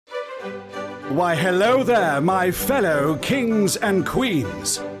Why, hello there, my fellow kings and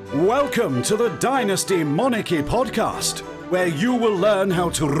queens. Welcome to the Dynasty Monarchy podcast, where you will learn how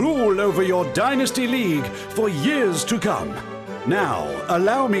to rule over your Dynasty League for years to come. Now,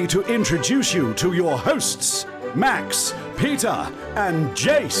 allow me to introduce you to your hosts, Max, Peter, and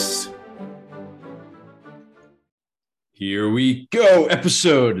Jace. Here we go.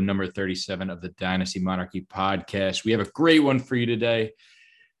 Episode number 37 of the Dynasty Monarchy podcast. We have a great one for you today.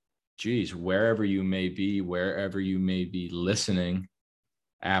 Geez, wherever you may be listening,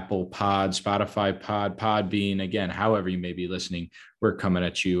 Apple Pod, Spotify Pod, Podbean, again, however you may be listening, we're coming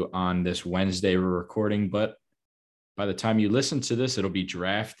at you on this Wednesday. We're recording, but by the time you listen to this, it'll be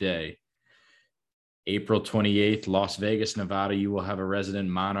draft day. April 28th, Las Vegas, Nevada. You will have a resident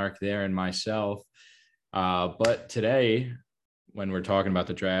monarch there and myself. But today, when we're talking about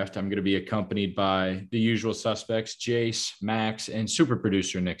the draft, I'm going to be accompanied by the usual suspects, Jace, Max, and super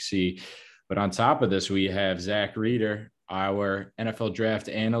producer Nick C. But on top of this, we have Zach Reeder, our NFL draft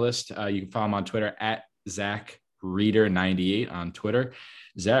analyst. You can follow him on Twitter at ZachReeder98 on Twitter.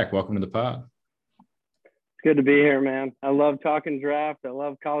 Zach, welcome to the pod. It's good to be here, man. I love talking draft. I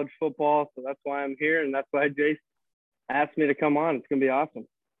love college football, so that's why I'm here, and that's why Jace asked me to come on. It's going to be awesome.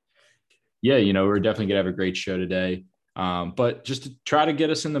 Yeah, we're definitely going to have a great show today. But just to try to get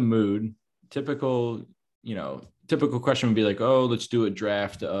us in the mood, typical question would be like, oh, let's do a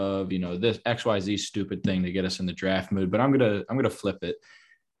draft of, this XYZ stupid thing to get us in the draft mood. But I'm going to flip it.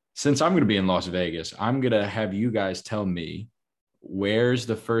 Since I'm going to be in Las Vegas, I'm going to have you guys tell me, where's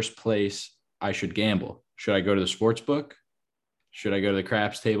the first place I should gamble? Should I go to the sports book? Should I go to the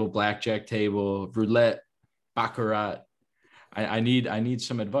craps table, blackjack table, roulette, baccarat? I need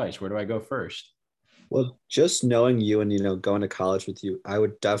some advice. Where do I go first? Well, just knowing you and, going to college with you, I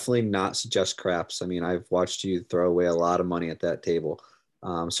would definitely not suggest craps. I mean, I've watched you throw away a lot of money at that table.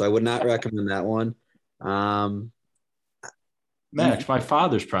 So I would not recommend that one. Max, my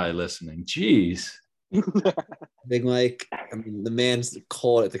father's probably listening. Jeez. Big Mike, the man's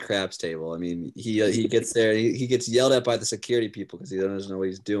cold at the craps table. I mean, he gets there, he gets yelled at by the security people because he doesn't know what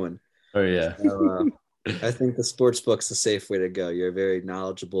he's doing. Oh, yeah. So, I think the sports book's the safe way to go. You're a very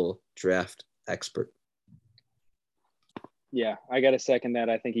knowledgeable draft expert. Yeah, I got to second that.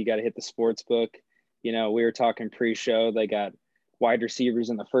 I think you got to hit the sports book. We were talking pre-show. They got wide receivers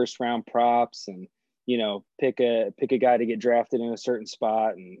in the first round props and, pick a guy to get drafted in a certain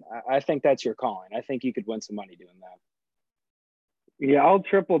spot. And I think that's your calling. I think you could win some money doing that. Yeah, I'll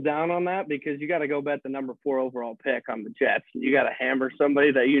triple down on that because you got to go bet the number 4 overall pick on the Jets. You got to hammer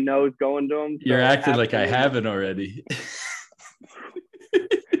somebody that is going to them. You're acting like I haven't already.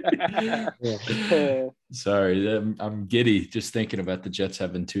 Sorry, I'm giddy just thinking about the Jets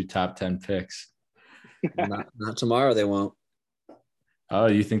having 2 top 10 picks. Not tomorrow, they won't. Oh,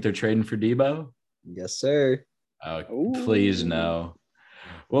 you think they're trading for Debo? Yes, sir. Oh, please no.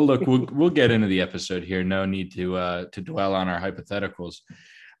 Well, look, we'll get into the episode here. No need to dwell on our hypotheticals.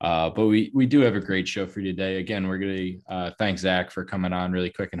 But we do have a great show for you today. Again, we're going to thank Zach for coming on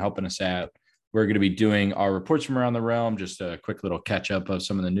really quick and helping us out. We're going to be doing our reports from around the realm, just a quick little catch up of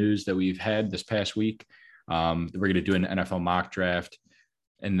some of the news that we've had this past week. We're going to do an NFL mock draft.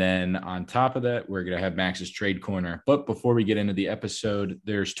 And then on top of that, we're going to have Max's trade corner. But before we get into the episode,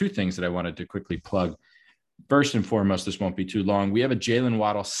 there's 2 things that I wanted to quickly plug. First and foremost, this won't be too long. We have a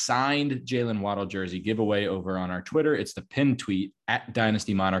signed Jalen Waddle jersey giveaway over on our Twitter. It's the pinned tweet at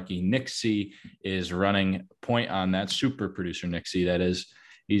Dynasty Monarchy. Nick C is running point on that. Super producer Nick C, that is.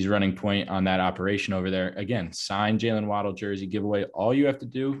 He's running point on that operation over there. Again, signed Jalen Waddle jersey giveaway. All you have to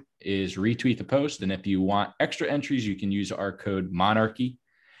do is retweet the post. And if you want extra entries, you can use our code Monarchy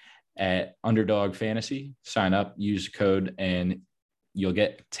at Underdog Fantasy. Sign up, use the code, and you'll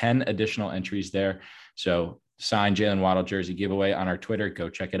get 10 additional entries there. So sign Jalen Waddle jersey giveaway on our Twitter. Go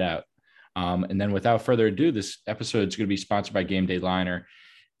check it out. And then without further ado, this episode is going to be sponsored by Game Day Liner.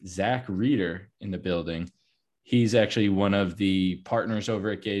 Zach Reeder in the building. He's actually one of the partners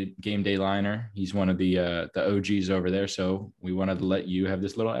over at Game Day Liner. He's one of the OGs over there. So we wanted to let you have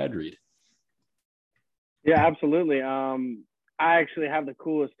this little ad read. Yeah, absolutely. I actually have the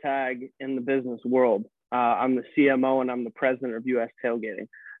coolest tag in the business world. I'm the CMO and I'm the president of US Tailgating.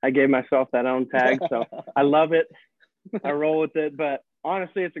 I gave myself that own tag, so I love it. I roll with it, but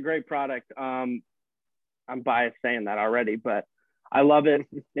honestly, it's a great product. I'm biased saying that already, but I love it.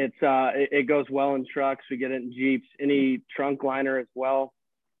 It goes well in trucks. We get it in Jeeps, any trunk liner as well.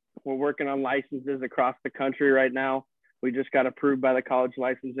 We're working on licenses across the country right now. We just got approved by the College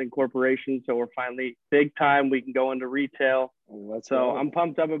Licensing Corporation, so we're finally big time. We can go into retail. So I'm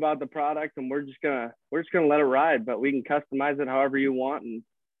pumped up about the product, and we're just gonna let it ride. But we can customize it however you want, and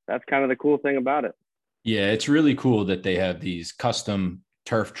that's kind of the cool thing about it. Yeah, it's really cool that they have these custom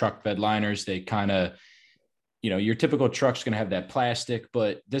turf truck bed liners. They kind of, your typical truck's going to have that plastic,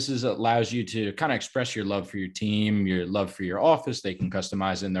 but this allows you to kind of express your love for your team, your love for your office. They can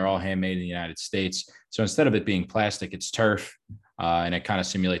customize it, and they're all handmade in the United States. So instead of it being plastic, it's turf, and it kind of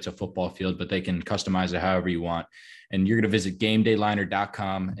simulates a football field, but they can customize it however you want. And you're going to visit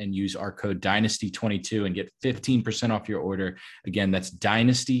GameDayLiner.com and use our code Dynasty22 and get 15% off your order. Again, that's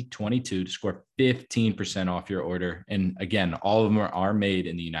Dynasty22 to score 15% off your order. And again, all of them are made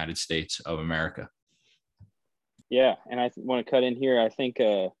in the United States of America. Yeah, and I want to cut in here. I think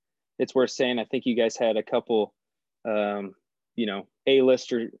it's worth saying, I think you guys had a couple, A-lister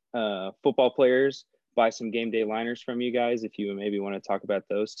football players buy some game day liners from you guys. If you maybe want to talk about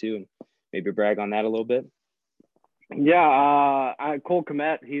those too and maybe brag on that a little bit. Yeah, Cole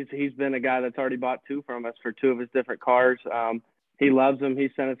Kmet, he's been a guy that's already bought 2 from us for 2 of his different cars. He loves them. He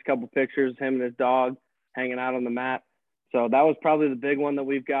sent us a couple pictures, him and his dog hanging out on the mat. So that was probably the big one that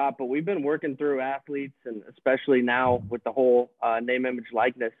we've got, but we've been working through athletes, and especially now with the whole name, image,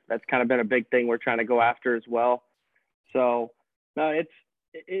 likeness, that's kind of been a big thing we're trying to go after as well. So no,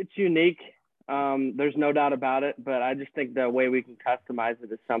 it's unique. There's no doubt about it, but I just think the way we can customize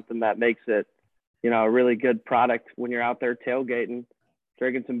it is something that makes it, a really good product when you're out there tailgating,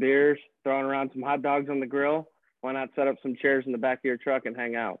 drinking some beers, throwing around some hot dogs on the grill. Why not set up some chairs in the back of your truck and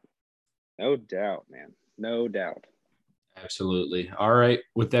hang out? No doubt, man. No doubt. Absolutely. All right.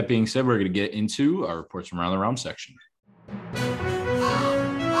 With that being said, we're going to get into our reports from around the realm section.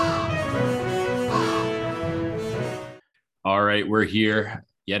 All right. We're here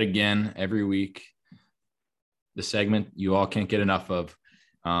yet again every week. The segment you all can't get enough of.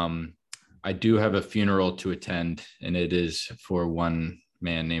 I do have a funeral to attend, and it is for one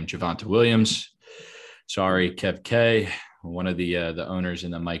man named Javonte Williams. Sorry, Kev K, one of the owners in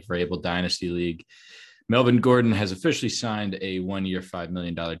the Mike Vrabel Dynasty League. Melvin Gordon has officially signed a 1-year, $5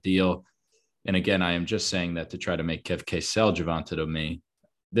 million deal. And again, I am just saying that to try to make Kev K sell Javonte to me.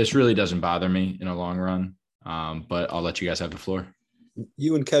 This really doesn't bother me in a long run, but I'll let you guys have the floor.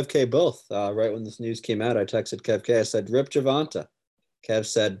 You and Kev K both. Right when this news came out, I texted Kev K. I said, rip Javonte. Kev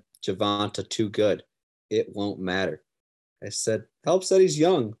said, Javonte too good. It won't matter. I said, helps that he's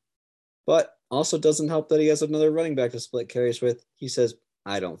young, but also doesn't help that he has another running back to split carries with. He says,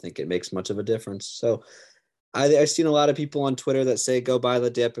 I don't think it makes much of a difference. So I've seen a lot of people on Twitter that say, go buy the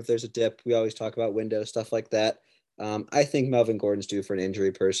dip if there's a dip. We always talk about windows, stuff like that. I think Melvin Gordon's due for an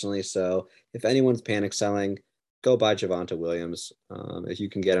injury personally. So if anyone's panic selling, go buy Javonte Williams. If you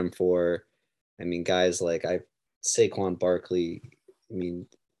can get him for, guys like Saquon Barkley.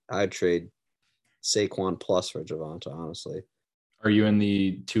 I'd trade Saquon plus for Javonte, honestly. Are you in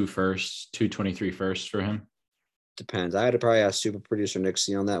the 223 firsts for him? Depends. I had to probably ask super producer Nick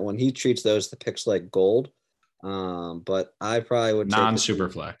C on that one. He treats the picks like gold. But I probably would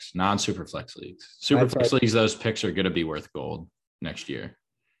non-superflex leagues. Superflex leagues, those picks are going to be worth gold next year.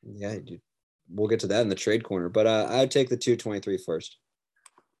 Yeah, we'll get to that in the trade corner. But I'd take the 223 first.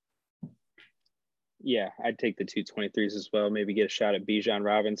 Yeah, I'd take the 223s as well. Maybe get a shot at Bijan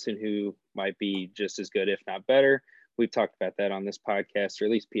Robinson, who might be just as good, if not better. We've talked about that on this podcast, or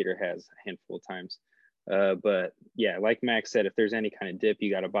at least Peter has a handful of times. But yeah, like Max said, if there's any kind of dip,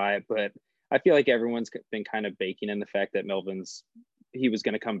 you got to buy it. But I feel like everyone's been kind of baking in the fact that he was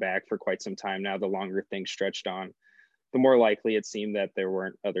going to come back for quite some time now. The longer things stretched on, the more likely it seemed that there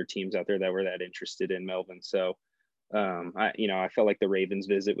weren't other teams out there that were that interested in Melvin. So, I felt like the Ravens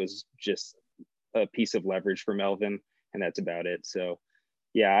visit was just a piece of leverage for Melvin, and that's about it. So,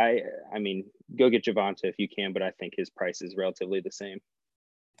 yeah, I mean, go get Javonte if you can, but I think his price is relatively the same.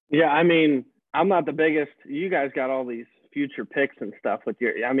 Yeah, I'm not the biggest. You guys got all these future picks and stuff with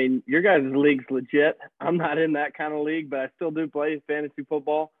your guys' league's legit. I'm not in that kind of league, but I still do play fantasy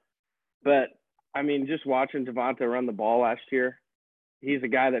football. But just watching Javonte run the ball last year, he's a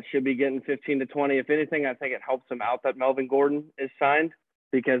guy that should be getting 15 to 20. If anything, I think it helps him out that Melvin Gordon is signed,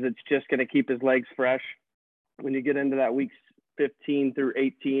 because it's just going to keep his legs fresh when you get into that weeks 15 through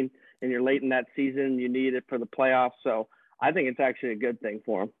 18 and you're late in that season. You need it for the playoffs. So I think it's actually a good thing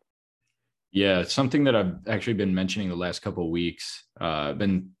for him. Yeah, it's something that I've actually been mentioning the last couple of weeks. I've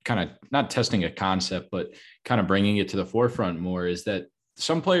been kind of not testing a concept, but kind of bringing it to the forefront more, is that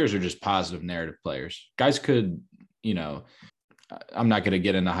some players are just positive narrative players. Guys could, I'm not going to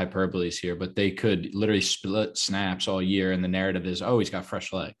get into hyperboles here, but they could literally split snaps all year, and the narrative is, oh, he's got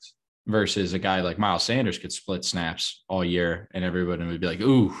fresh legs, versus a guy like Miles Sanders could split snaps all year and everybody would be like,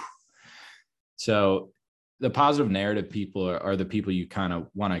 ooh. So the positive narrative people are the people you kind of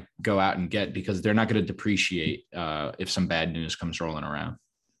want to go out and get, because they're not going to depreciate if some bad news comes rolling around.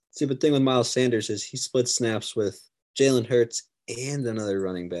 See, the thing with Miles Sanders is he split snaps with Jalen Hurts and another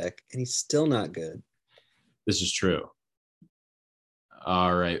running back, and he's still not good. This is true.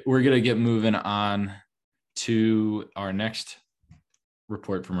 All right. We're going to get moving on to our next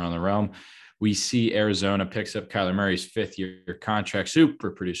report from around the realm. We see Arizona picks up Kyler Murray's 5th-year contract.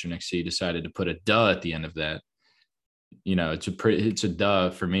 Super producer Nick C decided to put a duh at the end of that. It's a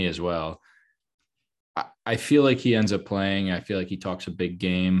duh for me as well. I feel like he ends up playing. I feel like he talks a big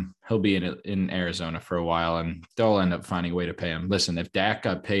game. He'll be in Arizona for a while, and they'll end up finding a way to pay him. Listen, if Dak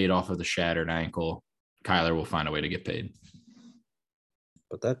got paid off of the shattered ankle, Kyler will find a way to get paid.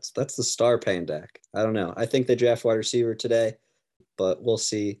 But that's the star paying Dak. I don't know. I think they draft wide receiver today, but we'll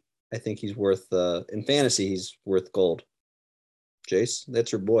see. I think he's worth in fantasy, he's worth gold. Jace,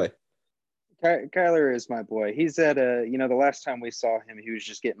 that's your boy. Kyler is my boy. He's at the last time we saw him, he was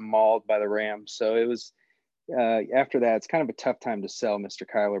just getting mauled by the Rams. So it was after that, it's kind of a tough time to sell Mr.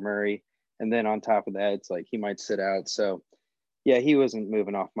 Kyler Murray. And then on top of that, it's like he might sit out. So yeah, he wasn't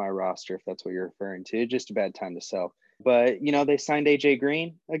moving off my roster, if that's what you're referring to. Just a bad time to sell. But, they signed AJ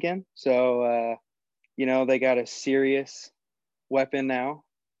Green again. So, they got a serious weapon now.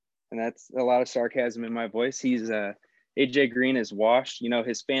 And that's a lot of sarcasm in my voice. He's AJ Green is washed.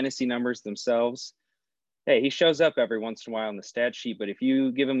 His fantasy numbers themselves. Hey, he shows up every once in a while on the stat sheet, but if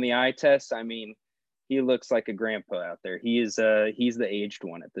you give him the eye test, I mean, he looks like a grandpa out there. He's the aged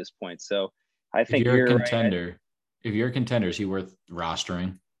one at this point. So I think if you're a contender, is he worth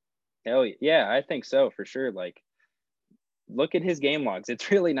rostering? Hell yeah, I think so for sure. Like, look at his game logs.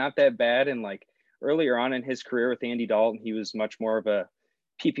 It's really not that bad. And like earlier on in his career with Andy Dalton, he was much more of a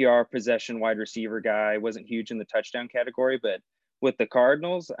PPR possession wide receiver guy. Wasn't huge in the touchdown category, but with the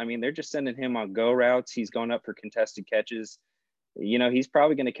Cardinals, I mean, they're just sending him on go routes. He's going up for contested catches. He's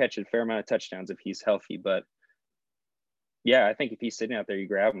probably going to catch a fair amount of touchdowns if he's healthy. But yeah, I think if he's sitting out there, you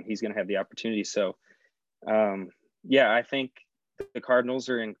grab him, he's going to have the opportunity. So yeah, I think the Cardinals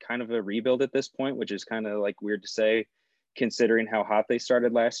are in kind of a rebuild at this point, which is kind of like weird to say considering how hot they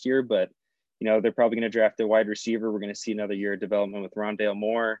started last year. But they're probably going to draft a wide receiver. We're going to see another year of development with Rondale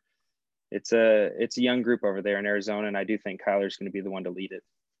Moore. It's a young group over there in Arizona, and I do think Kyler's going to be the one to lead it.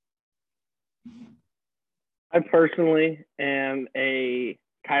 I personally am a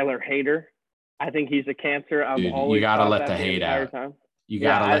Kyler hater. I think he's a cancer. You gotta let the hate out. Time. You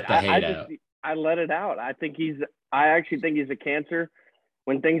gotta let the hate out. I let it out. I actually think he's a cancer.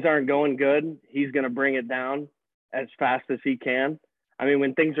 When things aren't going good, he's going to bring it down as fast as he can. I mean,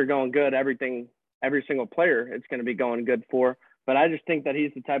 when things are going good, every single player, it's going to be going good for. But I just think that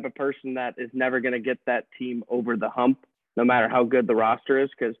he's the type of person that is never going to get that team over the hump, no matter how good the roster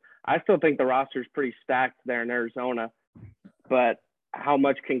is, because I still think the roster is pretty stacked there in Arizona. But how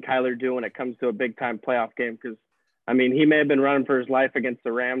much can Kyler do when it comes to a big-time playoff game? Because, I mean, he may have been running for his life against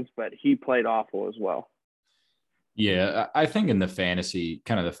the Rams, but he played awful as well. Yeah, I think in the fantasy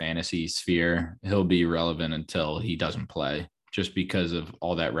sphere, he'll be relevant until he doesn't play, just because of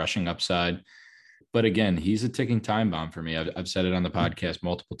all that rushing upside. But again, he's a ticking time bomb for me. I've said it on the podcast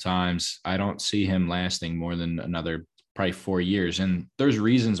multiple times. I don't see him lasting more than another probably 4 years. And there's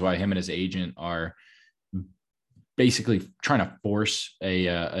reasons why him and his agent are basically trying to force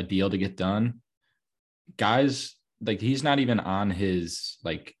a deal to get done. Guys, like, he's not even on his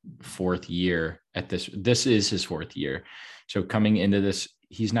like 4th year at this. This is his 4th year. So coming into this,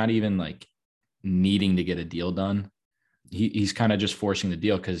 he's not even like needing to get a deal done. He's kind of just forcing the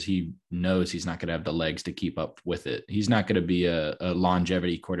deal because he knows he's not going to have the legs to keep up with it. He's not going to be a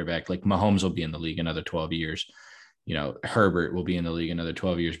longevity quarterback. Like Mahomes will be in the league another 12 years. Herbert will be in the league another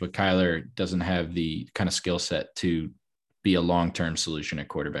 12 years, but Kyler doesn't have the kind of skill set to be a long-term solution at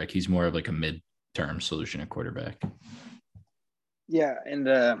quarterback. He's more of like a mid-term solution at quarterback. Yeah. And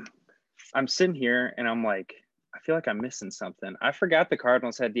I'm sitting here and I'm like, I feel like I'm missing something. I forgot the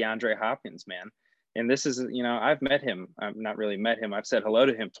Cardinals had DeAndre Hopkins, man. And this is, I've met him. I've not really met him. I've said hello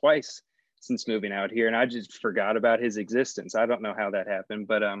to him twice since moving out here, and I just forgot about his existence. I don't know how that happened,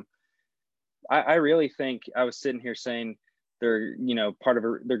 but I really think I was sitting here saying they're,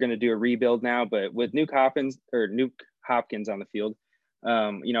 they're going to do a rebuild now, but with Nuke Hopkins on the field,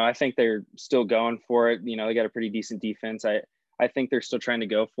 I think they're still going for it. They got a pretty decent defense. I think they're still trying to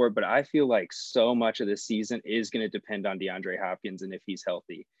go for it, but I feel like so much of this season is going to depend on DeAndre Hopkins and if he's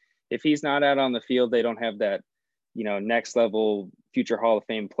healthy. If he's not out on the field, they don't have that, next level future Hall of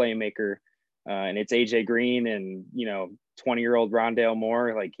Fame playmaker. And it's AJ Green and, 20-year-old Rondale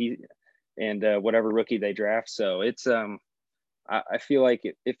Moore, whatever rookie they draft. So it's, I feel like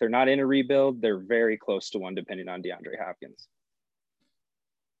if they're not in a rebuild, they're very close to one, depending on DeAndre Hopkins.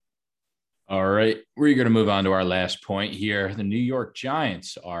 All right, we're going to move on to our last point here. The New York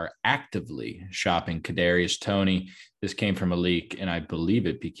Giants are actively shopping Kadarius Toney. This came from a leak, and I believe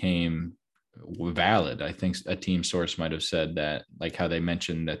it became valid. I think a team source might have said that, like how they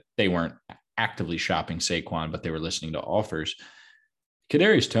mentioned that they weren't actively shopping Saquon, but they were listening to offers.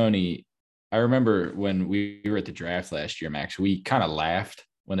 Kadarius Toney, I remember when we were at the draft last year, Max, we kind of laughed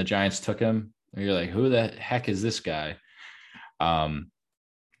when the Giants took him. We were like, who the heck is this guy?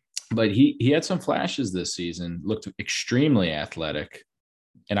 But he had some flashes this season, looked extremely athletic.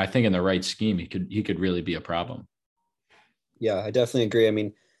 And I think in the right scheme, he could really be a problem. Yeah, I definitely agree. I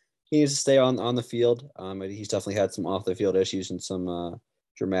mean, he needs to stay on the field. He's definitely had some off the field issues and some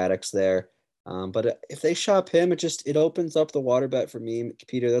dramatics there. But if they shop him, it opens up the water bet for me,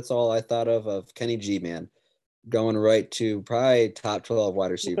 Peter. That's all I thought of Kenny G, man, going right to probably top 12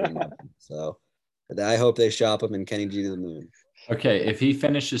 wide receiver. So I hope they shop him and Kenny G to the moon. Okay, if he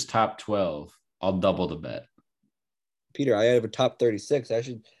finishes top 12, I'll double the bet. Peter, I have a top 36.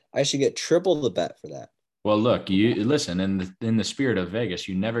 I should get triple the bet for that. Well, look, you listen, in the spirit of Vegas,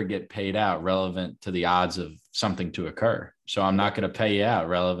 you never get paid out relevant to the odds of something to occur. So I'm not going to pay you out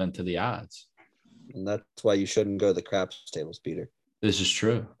relevant to the odds. And that's why you shouldn't go to the craps tables, Peter. This is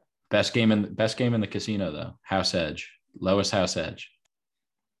true. Best game in the casino, though. House edge, lowest house edge.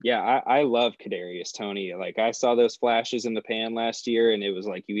 Yeah, I love Kadarius Toney. Like, I saw those flashes in the pan last year, and it was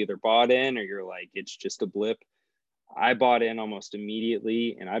like you either bought in or you're like, it's just a blip. I bought in almost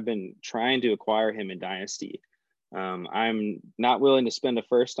immediately, and I've been trying to acquire him in Dynasty. I'm not willing to spend a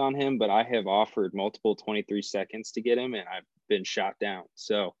first on him, but I have offered multiple 23 seconds to get him, and I've been shot down.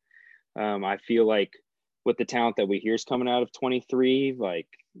 So I feel like with the talent that we hear is coming out of 23, like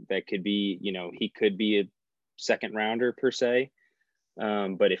that could be, he could be a second rounder per se.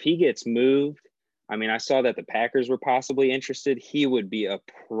 But if he gets moved, I mean, I saw that the Packers were possibly interested. He would be a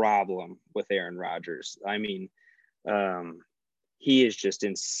problem with Aaron Rodgers. I mean, he is just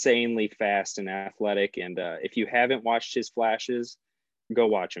insanely fast and athletic. And if you haven't watched his flashes, go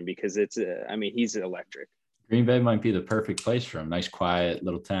watch him because he's electric. Green Bay might be the perfect place for him. Nice, quiet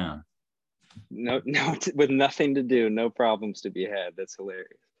little town. No, with nothing to do, no problems to be had. That's hilarious.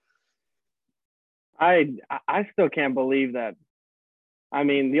 I still can't believe that. I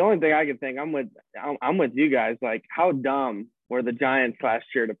mean, the only thing I can think, I'm with you guys. Like, how dumb were the Giants last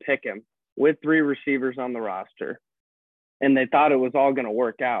year to pick him with 3 receivers on the roster, and they thought it was all going to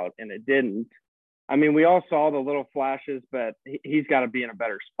work out, and it didn't. I mean, we all saw the little flashes, but he's got to be in a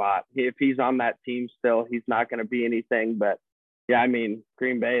better spot. If he's on that team still, he's not going to be anything. But yeah, I mean,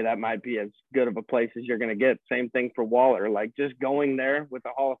 Green Bay, that might be as good of a place as you're going to get. Same thing for Waller. Like, just going there with a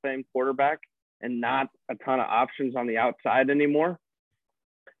Hall of Fame quarterback and not a ton of options on the outside anymore.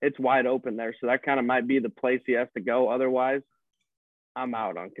 It's wide open there. So that kind of might be the place he has to go. Otherwise, I'm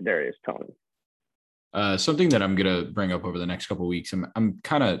out on Kadarius Toney. Something that I'm going to bring up over the next couple of weeks, I'm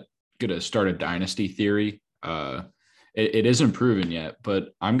kind of going to start a dynasty theory. It isn't proven yet, but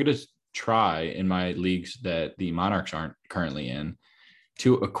I'm going to try in my leagues that the Monarchs aren't currently in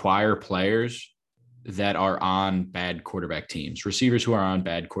to acquire players that are on bad quarterback teams, receivers who are on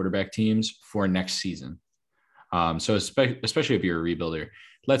bad quarterback teams for next season. So especially if you're a rebuilder,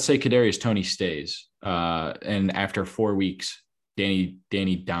 let's say Kadarius Toney stays, and after 4 weeks,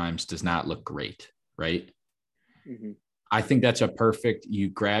 Danny Dimes does not look great, right? Mm-hmm. I think that's a perfect. You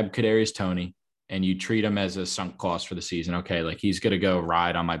grab Kadarius Toney and you treat him as a sunk cost for the season. Okay, like he's going to go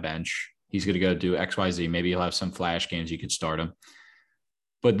ride on my bench. He's going to go do X, Y, Z. Maybe he'll have some flash games. You could start him.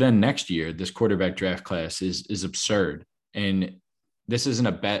 But then next year, this quarterback draft class is absurd. And this isn't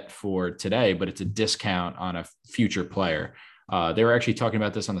a bet for today, but it's a discount on a future player. They were actually talking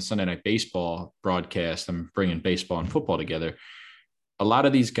about this on the Sunday Night Baseball broadcast. I'm bringing baseball and football together. A lot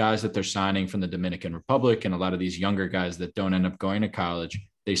of these guys that they're signing from the Dominican Republic and a lot of these younger guys that don't end up going to college,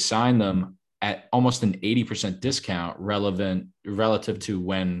 they sign them at almost an 80% discount relative to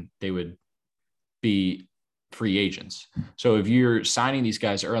when they would be free agents. So if you're signing these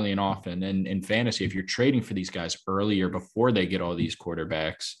guys early and often, and in fantasy, if you're trading for these guys earlier before they get all these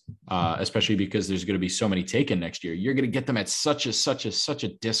quarterbacks, especially because there's going to be so many taken next year, you're going to get them at such a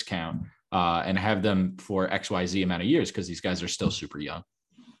discount and have them for XYZ amount of years because these guys are still super young.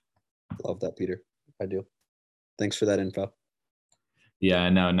 Love that, Peter. I do. Thanks for that info. Yeah,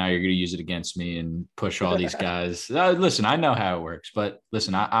 I know. Now you're going to use it against me and push all these guys. Listen, I know how it works, but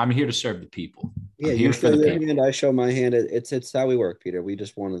listen, I'm here to serve the people. Yeah, you show your hand, I show my hand. It's how we work, Peter. We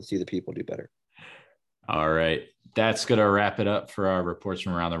just want to see the people do better. All right. That's going to wrap it up for our reports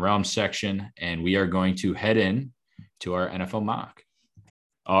from around the realm section. And we are going to head in to our NFL mock.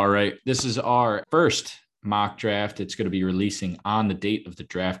 All right. This is our first mock draft. It's going to be releasing on the date of the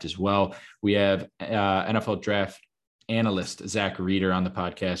draft as well. We have NFL draft analyst Zach Reeder on the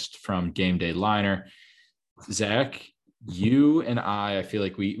podcast from Game Day Liner. Zach, you and I feel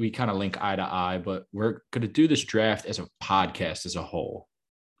like we kind of link eye to eye, but we're going to do this draft as a podcast as a whole.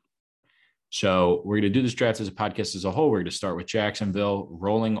 So we're going to do this draft as a podcast as a whole. We're going to start with Jacksonville,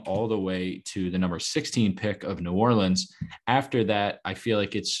 rolling all the way to the number 16 pick of New Orleans. After that, I feel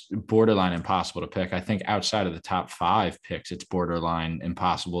like it's borderline impossible to pick. I think outside of the top 5 picks, it's borderline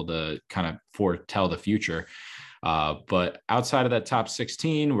impossible to kind of foretell the future. But outside of that top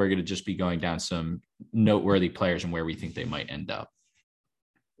 16, we're going to just be going down some noteworthy players and where we think they might end up.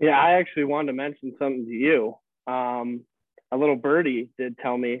 Yeah, I actually wanted to mention something to you. A little birdie did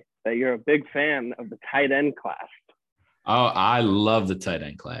tell me that you're a big fan of the tight end class. Oh, I love the tight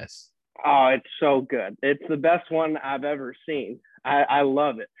end class. Oh, it's so good. It's the best one I've ever seen. I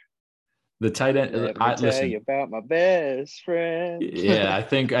love it. The tight end. Tell you about my best friend. Yeah, I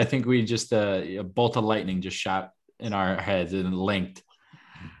think we just a bolt of lightning just shot in our heads and linked.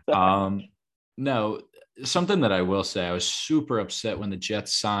 No, something that I will say, I was super upset when the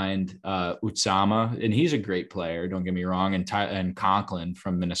Jets signed Uzomah, and he's a great player. Don't get me wrong, and Conklin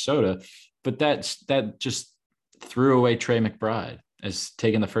from Minnesota, but that just threw away Trey McBride as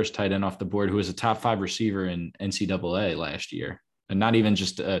taking the first tight end off the board, who was a top 5 receiver in NCAA last year, and not even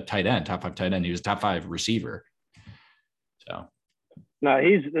just a tight end, top 5 tight end. He was top 5 receiver. So. No,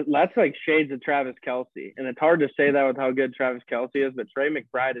 that's like shades of Travis Kelce, and it's hard to say that with how good Travis Kelce is, but Trey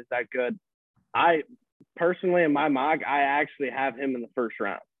McBride is that good. I personally, in my mock, I actually have him in the first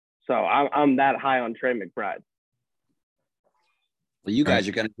round, so I'm that high on Trey McBride. Well, you guys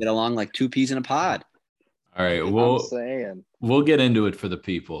are going to get along like 2 peas in a pod. All right, we'll get into it for the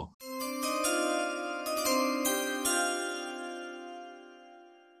people.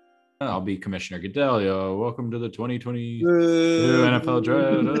 I'll be Commissioner Goodell. Yo, welcome to the 2022 NFL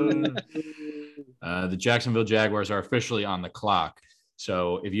Draft. The Jacksonville Jaguars are officially on the clock.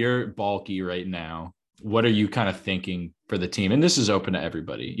 So if you're bulky right now, what are you kind of thinking for the team? And this is open to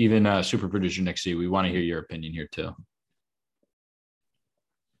everybody, even super producer Nick C. We want to hear your opinion here too.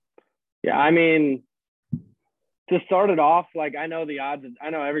 Yeah, I mean, to start it off, like I know the odds, I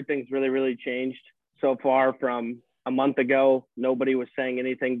know everything's really, really changed so far from a month ago. Nobody was saying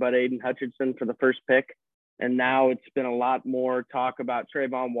anything but Aiden Hutchinson for the first pick. And now it's been a lot more talk about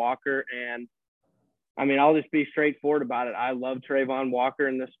Trayvon Walker. And I mean, I'll just be straightforward about it. I love Trayvon Walker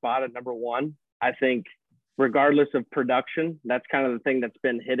in this spot at number 1. I think regardless of production, that's kind of the thing that's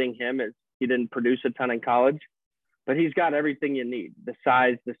been hitting him is he didn't produce a ton in college, but he's got everything you need. The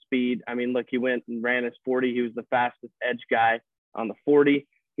size, the speed. I mean, look, he went and ran his 40. He was the fastest edge guy on the 40.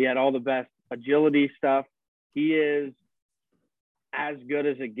 He had all the best agility stuff. He is as good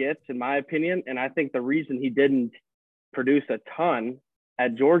as it gets, in my opinion. And I think the reason he didn't produce a ton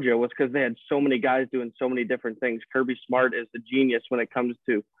at Georgia was because they had so many guys doing so many different things. Kirby Smart is the genius when it comes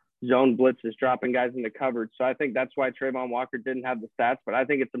to zone blitzes, dropping guys into coverage. So I think that's why Trayvon Walker didn't have the stats, but I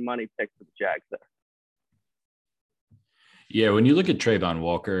think it's a money pick for the Jags there. Yeah, when you look at Trayvon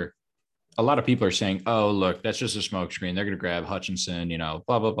Walker, a lot of people are saying, oh, look, that's just a smokescreen. They're going to grab Hutchinson, blah,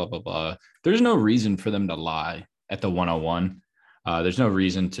 blah, blah, blah, blah. There's no reason for them to lie at the 101. There's no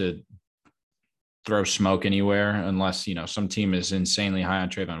reason to throw smoke anywhere unless, some team is insanely high on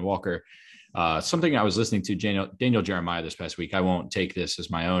Trayvon Walker. Something I was listening to Daniel Jeremiah this past week. I won't take this as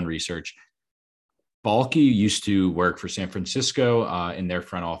my own research. Baalke used to work for San Francisco in their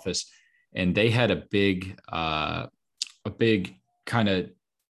front office, and they had a big kind of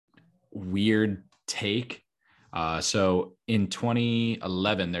weird take. So in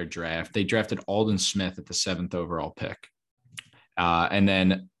 2011, their draft, they drafted Aldon Smith at the 7th overall pick. And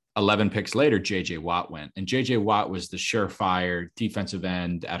then 11 picks later, J.J. Watt went. And J.J. Watt was the surefire defensive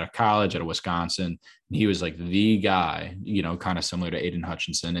end out of college, out of Wisconsin. And he was like the guy, kind of similar to Aiden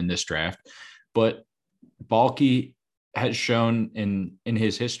Hutchinson in this draft. But Baalke has shown in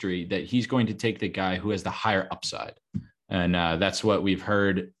his history that he's going to take the guy who has the higher upside. And that's what we've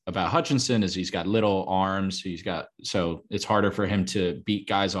heard about Hutchinson is he's got little arms. So it's harder for him to beat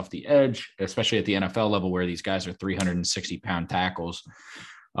guys off the edge, especially at the NFL level where these guys are 360-pound tackles.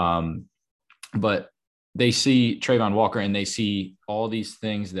 But they see Trayvon Walker and they see all these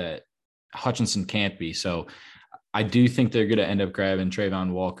things that Hutchinson can't be. So I do think they're going to end up grabbing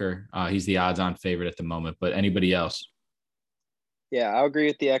Trayvon Walker. He's the odds-on favorite at the moment, but anybody else? Yeah, I agree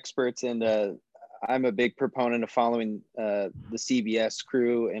with the experts. And I'm a big proponent of following the CBS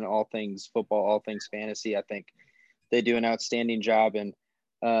crew in all things football, all things fantasy. I think they do an outstanding job. And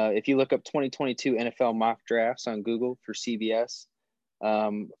if you look up 2022 NFL mock drafts on Google for CBS,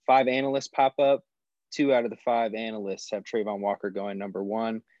 5 analysts pop up. 2 out of the 5 analysts have Trayvon Walker going number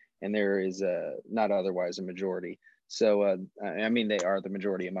 1, and there is not otherwise a majority. So, I mean, they are the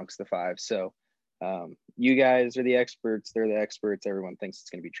majority amongst the 5. So you guys are the experts. They're the experts. Everyone thinks it's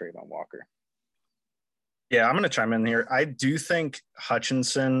going to be Trayvon Walker. Yeah, I'm going to chime in here. I do think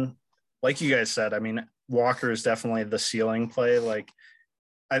Hutchinson, like you guys said, I mean, Walker is definitely the ceiling play. Like,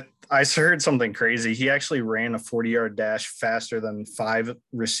 I heard something crazy. He actually ran a 40-yard dash faster than 5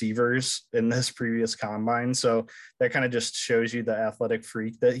 receivers in this previous combine. So that kind of just shows you the athletic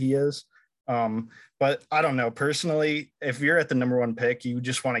freak that he is. But I don't know. Personally, if you're at the number 1 pick, you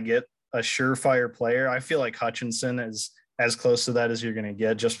just want to get a surefire player. I feel like Hutchinson is as close to that as you're going to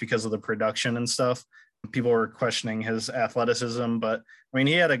get just because of the production and stuff. People were questioning his athleticism, but I mean,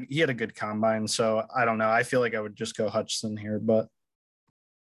 he had a good combine. So I don't know. I feel like I would just go Hutchinson here, but.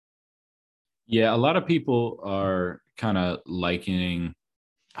 Yeah, a lot of people are kind of likening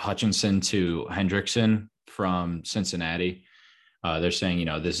Hutchinson to Hendrickson from Cincinnati. They're saying,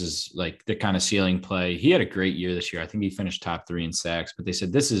 this is like the kind of ceiling play. He had a great year this year. I think he finished top 3 in sacks, but they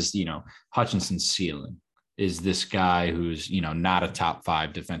said this is, Hutchinson's ceiling is this guy who's, not a top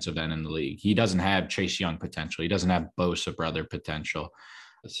 5 defensive end in the league. He doesn't have Chase Young potential. He doesn't have Bosa brother potential.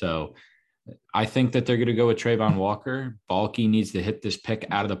 So I think that they're going to go with Trayvon Walker. Balky needs to hit this pick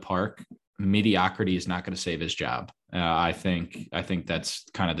out of the park. Mediocrity is not going to save his job. I think that's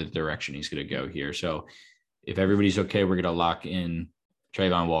kind of the direction he's going to go here. So if everybody's okay, we're going to lock in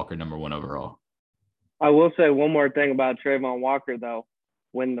Trayvon Walker, number 1 overall. I will say one more thing about Trayvon Walker, though.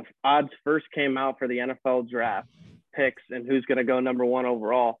 When the odds first came out for the NFL draft picks and who's going to go number 1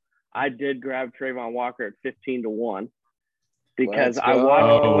 overall, I did grab Trayvon Walker at 15-1 because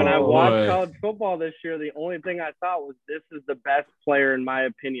when I watched college football this year, the only thing I thought was this is the best player in my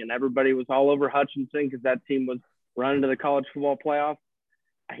opinion. Everybody was all over Hutchinson because that team was running to the college football playoff.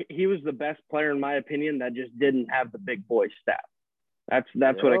 He was the best player in my opinion that just didn't have the big boy stat.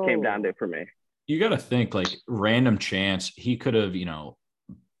 That's what it came down to for me. You got to think like random chance. He could have,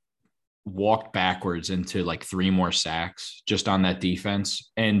 walked backwards into like 3 more sacks just on that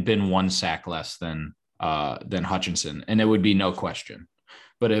defense and been 1 sack less than Hutchinson. And it would be no question,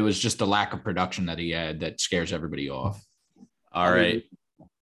 but it was just the lack of production that he had that scares everybody off. All right.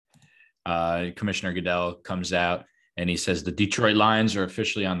 Commissioner Goodell comes out and he says the Detroit Lions are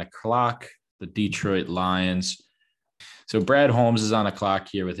officially on the clock. The Detroit Lions. So Brad Holmes is on the clock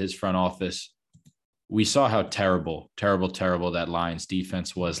here with his front office. We saw how terrible that Lions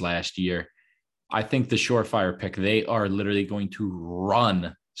defense was last year. I think the surefire pick, they are literally going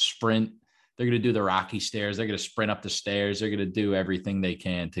to sprint. They're going to do the Rocky stairs. They're going to sprint up the stairs. They're going to do everything they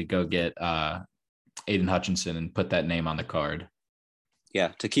can to go get Aiden Hutchinson and put that name on the card. Yeah,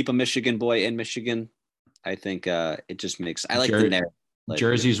 to keep a Michigan boy in Michigan, I think it just makes – I like the narrative.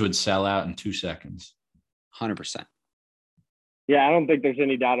 Jerseys would sell out in 2 seconds. 100%. Yeah, I don't think there's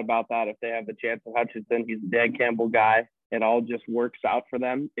any doubt about that. If they have the chance of Hutchinson, he's a Dan Campbell guy. It all just works out for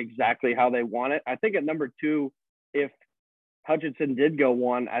them exactly how they want it. I think at number 2, if Hutchinson did go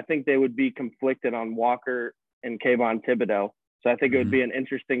 1, I think they would be conflicted on Walker and Kayvon Thibodeau. So I think it would be an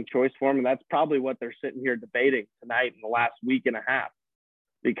interesting choice for them. And that's probably what they're sitting here debating tonight in the last week and a half.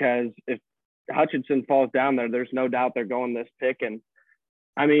 Because if Hutchinson falls down there, there's no doubt they're going this pick. And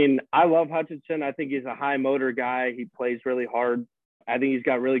I mean, I love Hutchinson. I think he's a high motor guy. He plays really hard. I think he's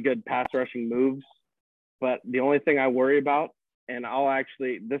got really good pass rushing moves. But the only thing I worry about, and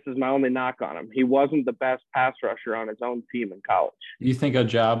this is my only knock on him, he wasn't the best pass rusher on his own team in college. You think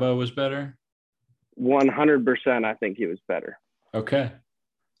Ojabo was better? 100%, I think he was better. Okay.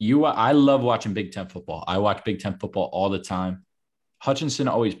 I love watching Big Ten football. I watch Big Ten football all the time. Hutchinson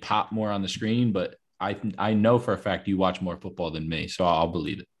always popped more on the screen, but I know for a fact you watch more football than me, so I'll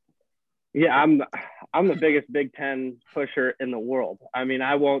believe it. Yeah, I'm the biggest Big Ten pusher in the world. I mean,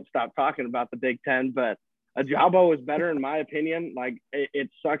 I won't stop talking about the Big Ten, but Ojabo was better in my opinion. Like,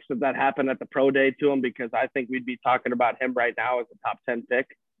 it sucks that happened at the pro day to him because I think we'd be talking about him right now as a top 10 pick.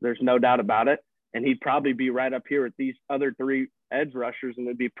 There's no doubt about it. And he'd probably be right up here with these other 3 edge rushers, and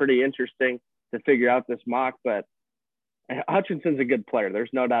it'd be pretty interesting to figure out this mock. But Hutchinson's a good player. There's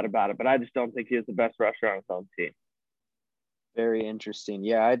no doubt about it, but I just don't think he is the best rusher on his own team. Very interesting.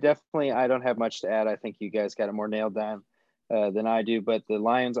 Yeah, I don't have much to add. I think you guys got it more nailed down than I do, but the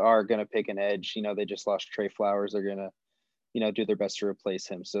Lions are going to pick an edge. They just lost Trey Flowers. They're going to, do their best to replace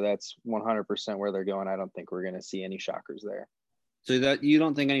him. So that's 100% where they're going. I don't think we're going to see any shockers there. So that you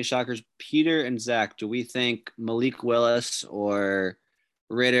don't think any shockers. Peter and Zach, do we think Malik Willis or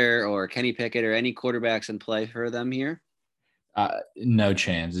Ritter or Kenny Pickett or any quarterbacks in play for them here? No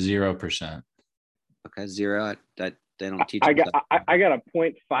chance. 0%. Okay, 0. That They don't teach. I got a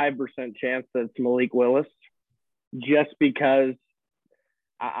 0.5% chance that it's Malik Willis, just because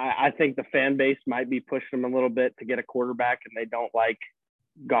I think the fan base might be pushing them a little bit to get a quarterback, and they don't like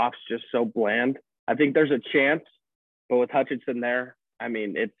Goff's just so bland. I think there's a chance, but with Hutchinson there, I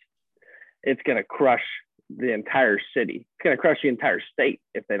mean, it's going to crush the entire city. It's going to crush the entire state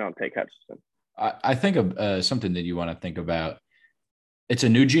if they don't take Hutchinson. I think of something that you want to think about. It's a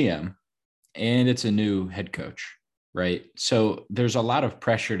new GM and it's a new head coach, right? So there's a lot of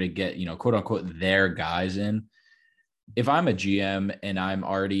pressure to get, quote unquote, their guys in. If I'm a GM and I'm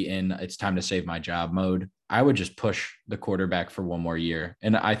already in it's time to save my job mode, I would just push the quarterback for one more year.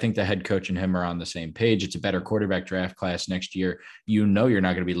 And I think the head coach and him are on the same page. It's a better quarterback draft class next year. You're not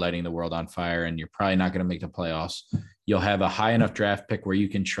going to be lighting the world on fire, and you're probably not going to make the playoffs. You'll have a high enough draft pick where you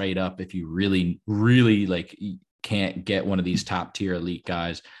can trade up if you really, really can't get one of these top tier elite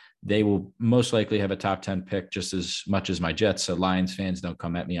guys. They will most likely have a top 10 pick just as much as my Jets. So Lions fans, don't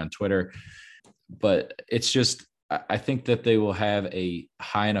come at me on Twitter. But it's just, I think that they will have a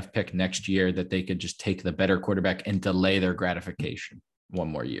high enough pick next year that they could just take the better quarterback and delay their gratification one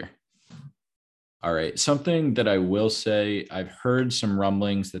more year. All right. Something that I will say, I've heard some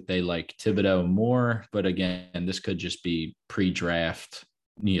rumblings that they like Thibodeau more, but again, this could just be pre-draft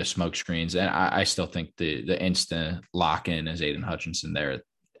smoke screens. And I still think the instant lock-in is Aiden Hutchinson there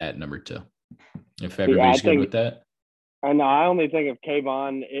at number 2. If everybody's good with that. I only think of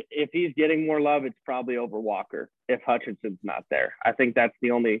Kayvon. If he's getting more love, it's probably over Walker if Hutchinson's not there. I think that's the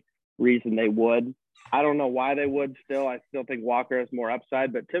only reason they would. I don't know why they would still. I still think Walker has more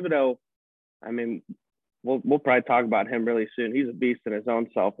upside. But Thibodeau, I mean, we'll probably talk about him really soon. He's a beast in his own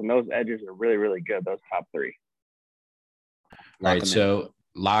self, and those edges are really, really good, those top 3. All right, so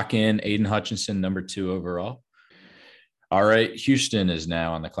lock in Aiden Hutchinson, number 2 overall. All right, Houston is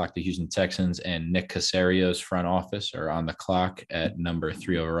now on the clock. The Houston Texans and Nick Caserio's front office are on the clock at number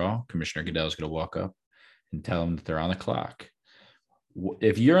 3 overall. Commissioner Goodell is going to walk up and tell them that they're on the clock.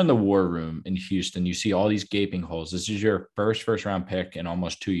 If you're in the war room in Houston, you see all these gaping holes. This is your first round pick in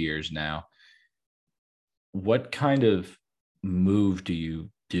almost 2 years now. What kind of move do you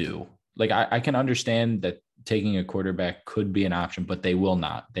do? I can understand that taking a quarterback could be an option, but they will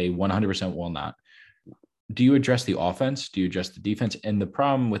not. They 100% will not. Do you address the offense? Do you address the defense? And the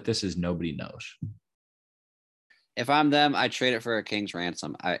problem with this is nobody knows. If I'm them, I trade it for a king's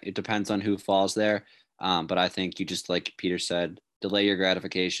ransom. It depends on who falls there. But I think you just, like Peter said, delay your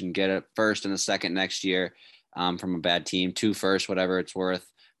gratification, get a first and a second next year from a bad team, 2 firsts, whatever it's worth,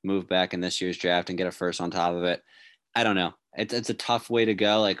 move back in this year's draft and get a first on top of it. I don't know. It's a tough way to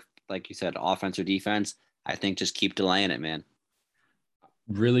go. Like you said, offense or defense. I think just keep delaying it, man.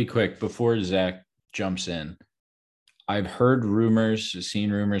 Really quick, before Zach jumps in, I've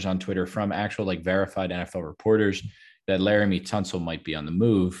seen rumors on Twitter from actual verified NFL reporters that Laramie Tunsil might be on the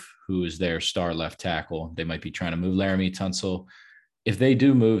move, who is their star left tackle. They might be trying to move Laramie Tunsil. If they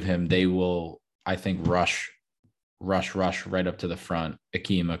do move him, they will, I think, rush right up to the front.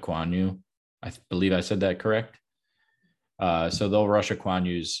 Akeem Ekwonu. I believe I said that correct. So they'll rush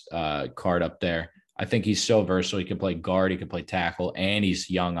Ekwonou's card up there. I think he's so versatile. He can play guard, he can play tackle, and he's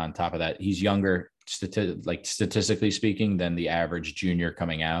young on top of that. He's younger, statistically speaking, than the average junior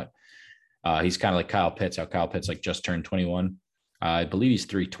coming out. He's kind of like Kyle Pitts, how Kyle Pitts just turned 21. I believe he's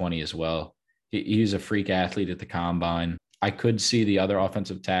 320 as well. He's a freak athlete at the combine. I could see the other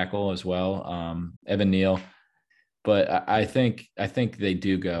offensive tackle as well, Evan Neal. But I think they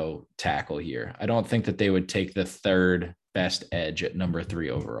do go tackle here. I don't think that they would take the 3rd best edge at number 3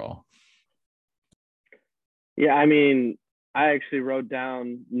 overall. Yeah, I mean, I actually wrote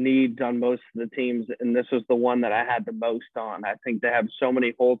down needs on most of the teams, and this was the one that I had the most on. I think they have so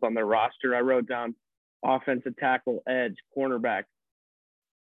many holes on their roster. I wrote down offensive tackle, edge, cornerback,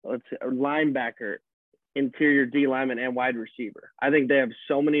 linebacker, interior D lineman, and wide receiver. I think they have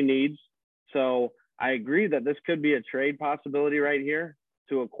so many needs. So I agree that this could be a trade possibility right here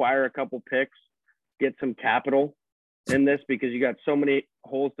to acquire a couple picks, get some capital in this, because you got so many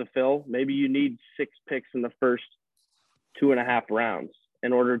holes to fill. Maybe you need 6 picks in the first 2.5 rounds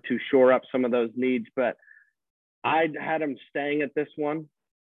in order to shore up some of those needs. But I had him staying at this one,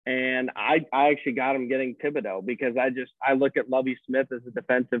 and I actually got him getting Thibodeau, because I look at Lovie Smith as a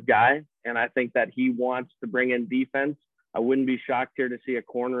defensive guy, and I think that he wants to bring in defense. I wouldn't be shocked here to see a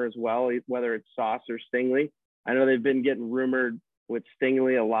corner as well, whether it's Sauce or Stingley. I know they've been getting rumored with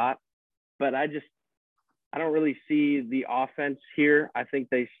Stingley a lot, but I don't really see the offense here. I think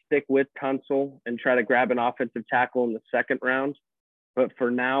they stick with Tunsil and try to grab an offensive tackle in the 2nd round. But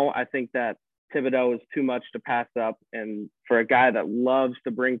for now, I think that Thibodeau is too much to pass up. And for a guy that loves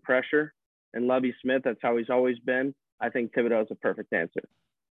to bring pressure, and Lovie Smith, that's how he's always been, I think Thibodeau is a perfect answer.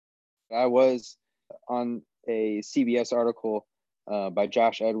 I was on a CBS article by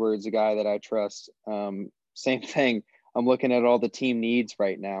Josh Edwards, a guy that I trust. Same thing. I'm looking at all the team needs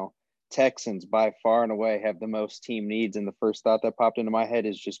right now. Texans by far and away have the most team needs. And the first thought that popped into my head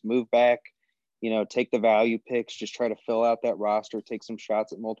is just move back, take the value picks, just try to fill out that roster, take some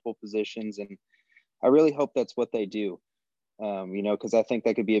shots at multiple positions. And I really hope that's what they do, because I think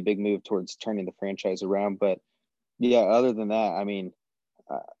that could be a big move towards turning the franchise around. But yeah, other than that, I mean,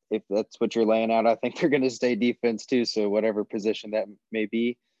 if that's what you're laying out, I think they're going to stay defense too. So whatever position that may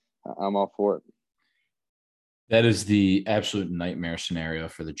be, I'm all for it. That is the absolute nightmare scenario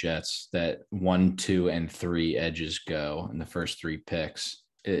for the Jets, that 1, 2, and 3 edges go in the first 3 picks.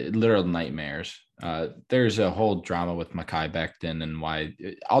 Literal nightmares. There's a whole drama with Mekhi Becton and why.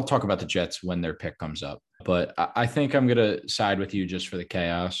 I'll talk about the Jets when their pick comes up. But I think I'm going to side with you just for the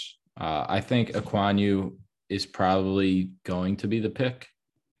chaos. I think Ekwonu is probably going to be the pick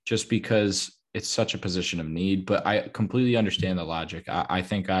just because it's such a position of need. But I completely understand the logic. I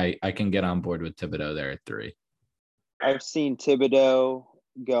think I can get on board with Thibodeau there at 3. I've seen Thibodeau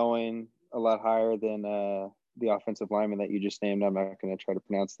going a lot higher than the offensive lineman that you just named. I'm not going to try to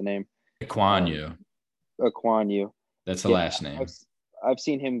pronounce the name. Ekwonu. Ekwonu. That's the last name. I've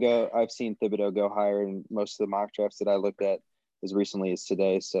seen him go. I've seen Thibodeau go higher in most of the mock drafts that I looked at as recently as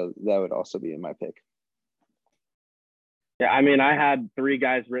today. So that would also be in my pick. Yeah, I mean, I had 3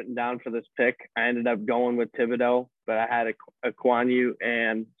 guys written down for this pick. I ended up going with Thibodeau, but I had Ekwonu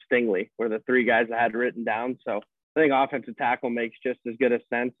and Stingley were the 3 guys I had written down. So I think offensive tackle makes just as good a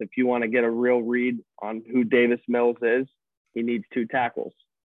sense. If you want to get a real read on who Davis Mills is, he needs 2 tackles.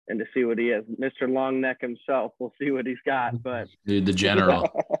 And to see what he is, Mr. Longneck himself, we'll see what he's got. But Dude, the general.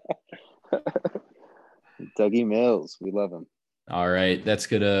 Dougie Mills, we love him. All right, that's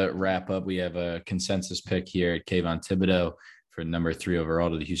going to wrap up. We have a consensus pick here at Kayvon Thibodeau for number 3 overall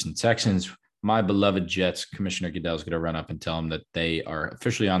to the Houston Texans. My beloved Jets, Commissioner Goodell is going to run up and tell them that they are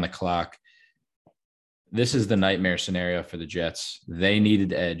officially on the clock. This is the nightmare scenario for the Jets. They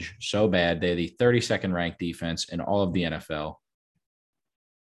needed edge so bad. They're the 32nd ranked defense in all of the NFL.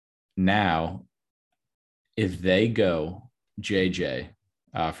 Now, if they go JJ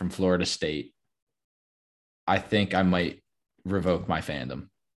from Florida State, I think I might revoke my fandom.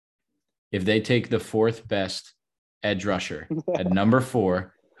 If they take the 4th best edge rusher at number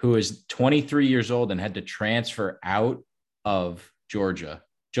 4, who is 23 years old and had to transfer out of Georgia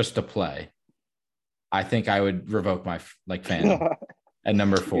just to play, I think I would revoke my fandom at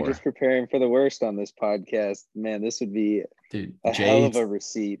number 4. You're just preparing for the worst on this podcast. Man, this would be hell of a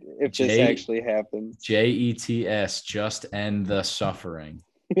receipt if this actually happens. JETS, just end the suffering.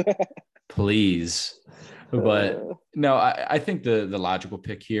 Please. But no, I think the logical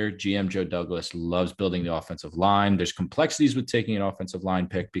pick here, GM Joe Douglas loves building the offensive line. There's complexities with taking an offensive line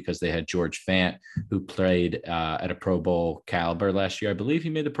pick because they had George Fant, who played at a Pro Bowl caliber last year. I believe he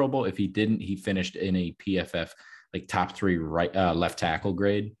made the Pro Bowl. If he didn't, he finished in a PFF top 3 left tackle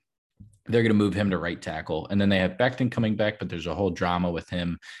grade. They're going to move him to right tackle. And then they have Becton coming back, but there's a whole drama with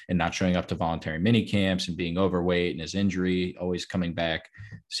him and not showing up to voluntary mini camps and being overweight and his injury always coming back.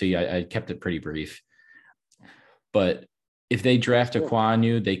 See, I kept it pretty brief. But if they draft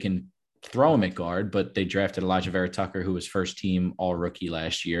Ekwonu, they can throw him at guard, but they drafted Elijah Vera Tucker, who was first team all rookie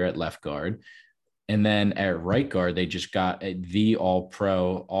last year at left guard. And then at right guard, they just got the all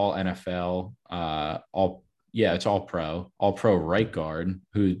pro, all NFL, it's all pro right guard,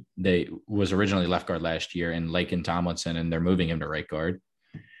 who they was originally left guard last year, and Laken Tomlinson, and they're moving him to right guard.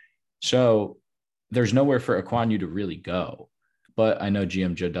 So there's nowhere for Ekwonu to really go. But I know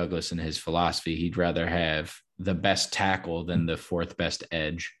GM Joe Douglas and his philosophy, he'd rather have the best tackle than the 4th best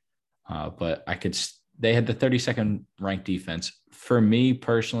edge. But they had the 32nd ranked defense. For me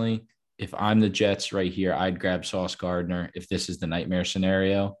personally, if I'm the Jets right here, I'd grab Sauce Gardner if this is the nightmare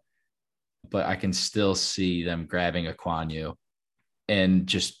scenario. But I can still see them grabbing Ekwonu and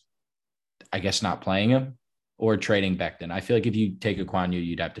just, I guess, not playing him or trading Becton. I feel like if you take Ekwonu,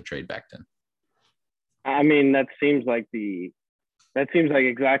 you'd have to trade Becton. I mean, that seems like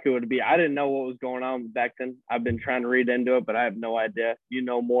exactly what it'd be. I didn't know what was going on with Becton. I've been trying to read into it, but I have no idea. You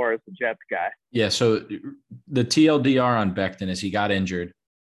know more as a Jets guy. Yeah, so the TLDR on Becton is he got injured,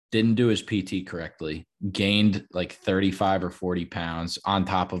 didn't do his PT correctly, gained 35 or 40 pounds on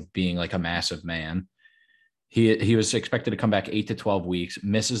top of being a massive man. He was expected to come back 8 to 12 weeks,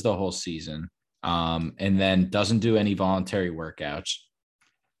 misses the whole season, and then doesn't do any voluntary workouts.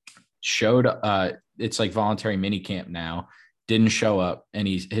 Showed it's voluntary mini camp now. Didn't show up, and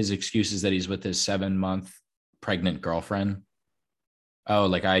his excuse is that he's with his 7-month pregnant girlfriend.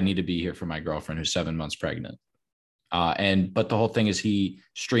 Oh, I need to be here for my girlfriend who's 7 months pregnant. But the whole thing is he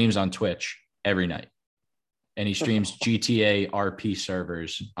streams on Twitch every night, and he streams GTA RP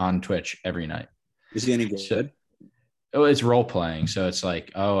servers on Twitch every night. Is he any good? So, it's role playing. So it's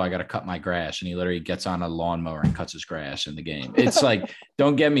like, oh, I got to cut my grass. And he literally gets on a lawnmower and cuts his grass in the game. It's like,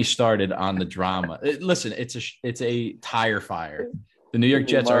 don't get me started on the drama. Listen, it's a tire fire. The New York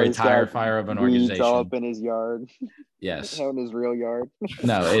Jets are a tire fire of an organization. All up in his yard. Yes. Out in his real yard.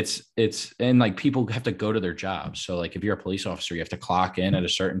 No, it's and like people have to go to their jobs. So like if you're a police officer, you have to clock in at a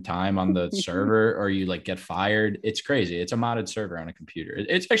certain time on the server, or you like get fired. It's crazy. It's a modded server on a computer.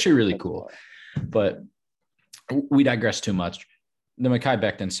 It's actually really cool. But we digress too much. The Mekhi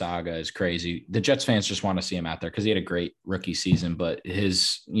Becton saga is crazy. The Jets fans just want to see him out there because he had a great rookie season, but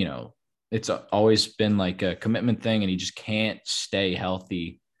his, it's always been like a commitment thing, and he just can't stay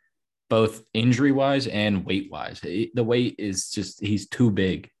healthy, both injury wise and weight wise. The weight is just, he's too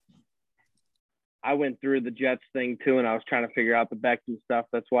big. I went through the Jets thing too, and I was trying to figure out the Becton stuff.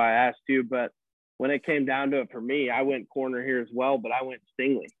 That's why I asked you. But when it came down to it for me, I went corner here as well, but I went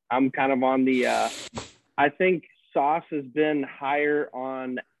Stingley. I'm kind of on the, I think Sauce has been higher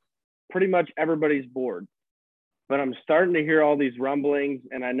on pretty much everybody's board, but I'm starting to hear all these rumblings,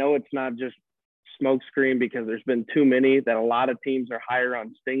 and I know it's not just smokescreen because there's been too many that a lot of teams are higher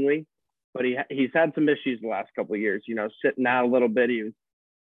on Stingley, but he's had some issues the last couple of years, sitting out a little bit. He was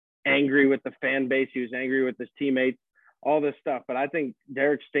angry with the fan base. He was angry with his teammates, all this stuff. But I think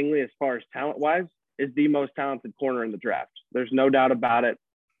Derek Stingley, as far as talent-wise, is the most talented corner in the draft. There's no doubt about it.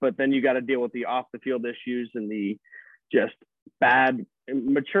 But then you got to deal with the off the field issues and the just bad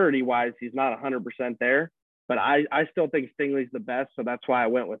maturity-wise. He's not 100% there. But I still think Stingley's the best, so that's why I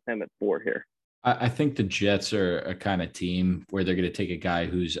went with him at 4 here. I think the Jets are a kind of team where they're going to take a guy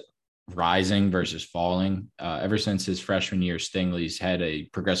who's rising versus falling. Ever since his freshman year, Stingley's had a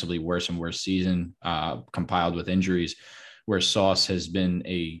progressively worse and worse season, compiled with injuries, where Sauce has been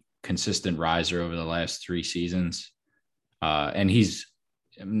a consistent riser over the last 3 seasons. And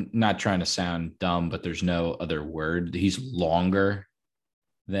I'm not trying to sound dumb, but there's no other word. He's longer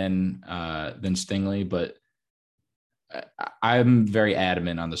than Stingley, but I'm very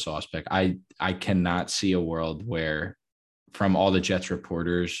adamant on the Sauce pick. I cannot see a world where, from all the Jets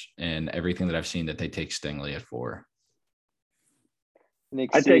reporters and everything that I've seen, that they take Stingley at 4. Nick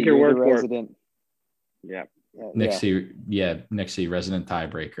I C, take your word the for resident. it. Yeah. Nick C, resident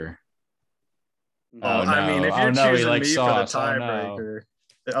tiebreaker. Oh, no. I mean, if you're he choosing likes me Sauce. for the tiebreaker,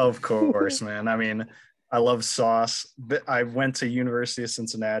 of course, man. I mean, I love Sauce. I went to University of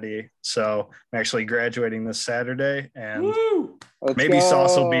Cincinnati, so I'm actually graduating this Saturday, and maybe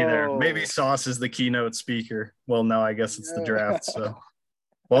Sauce will be there. Maybe Sauce is the keynote speaker. Well, no, I guess it's the draft. So,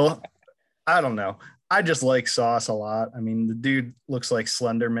 well, I don't know. I just like Sauce a lot. I mean, the dude looks like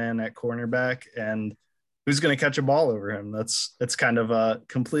Slender Man at cornerback, and who's going to catch a ball over him? It's kind of a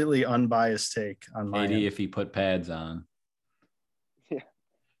completely unbiased take on my Maybe end. if he put pads on.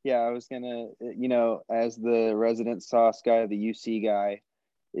 Yeah, I was gonna, as the resident Sauce guy, the UC guy,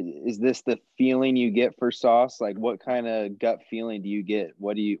 is this the feeling you get for Sauce? Like, what kind of gut feeling do you get?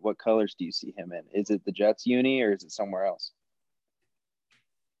 What colors do you see him in? Is it the Jets uni or is it somewhere else?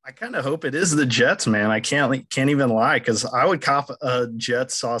 I kind of hope it is the Jets, man. I can't even lie, because I would cop a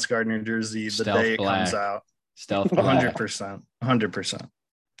Jets Sauce Gardner jersey the day it comes out. Stealth black. 100%.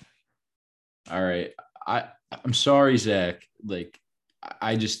 All right. I'm sorry, Zach. Like,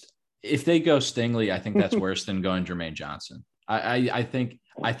 if they go Stingley, I think that's worse than going Jermaine Johnson. I think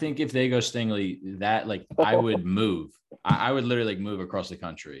if they go Stingley, that like I would move. I would literally move across the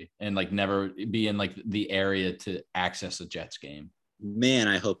country and like never be in like the area to access a Jets game. Man,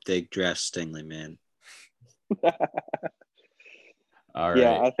 I hope they draft Stingley, man. All right.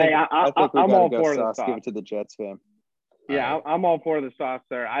 Yeah, I think I'm all go for Sauce. the Give Sauce. it to the Jets fan. Yeah, I'm all for the Sauce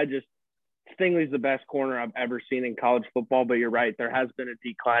there. Stingley's the best corner I've ever seen in college football, but you're right. There has been a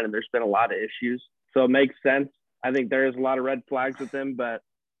decline and there's been a lot of issues. So it makes sense. I think there is a lot of red flags with him, but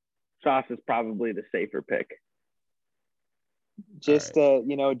Sauce is probably the safer pick. Just,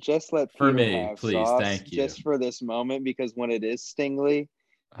 just let For Peter me, have please. Sauce Thank you. just for this moment, because when it is Stingley,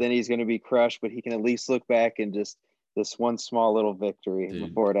 then he's going to be crushed, but he can at least look back and just this one small little victory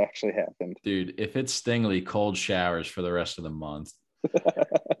before it actually happened. Dude, if it's Stingley, cold showers for the rest of the month.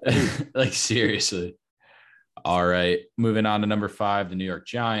 Like, seriously. All right. Moving on to number 5, the New York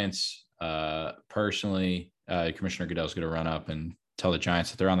Giants. Personally, Commissioner Goodell's going to run up and tell the Giants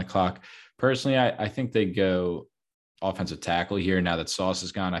that they're on the clock. Personally, I think they go offensive tackle here now that Sauce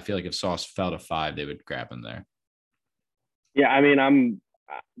is gone. I feel like if Sauce fell to 5, they would grab him there. Yeah, I mean,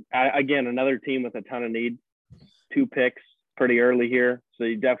 again, another team with a ton of need. 2 picks pretty early here. So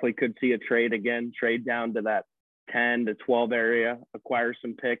you definitely could see a trade down to that 10 to 12 area, acquire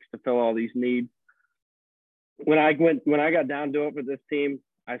some picks to fill all these needs. When I got down to it for this team,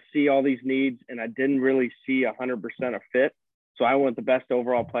 I see all these needs and I didn't really see 100% a fit. So I went the best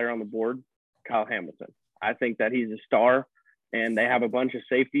overall player on the board, Kyle Hamilton. I think that he's a star and they have a bunch of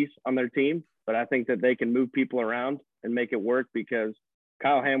safeties on their team, but I think that they can move people around and make it work because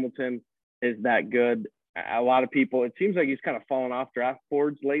Kyle Hamilton is that good. A lot of people, it seems like he's kind of fallen off draft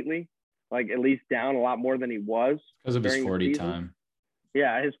boards lately, like at least down a lot more than he was. Because of his 40 time.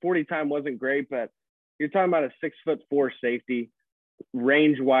 Yeah, his 40 time wasn't great, but you're talking about a 6'4" safety.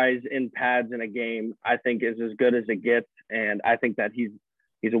 Range-wise in pads in a game, I think is as good as it gets. And I think that he's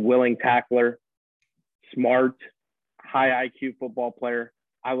a willing tackler, smart, high IQ football player.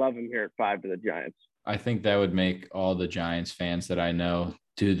 I love him here at 5 to the Giants. I think that would make all the Giants fans that I know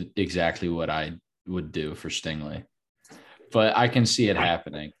do exactly what I would do for Stingley. But I can see it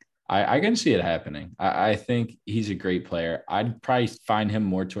happening. I can see it happening. I think he's a great player. I'd probably find him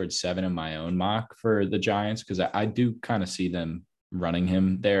more towards 7 in my own mock for the Giants because I do kind of see them running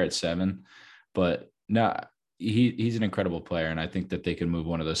him there at 7. But no, he's an incredible player, and I think that they can move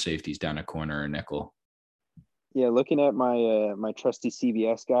one of those safeties down a corner or nickel. Yeah, looking at my my trusty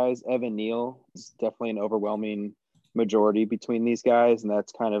CBS guys, Evan Neal is definitely an overwhelming majority between these guys, and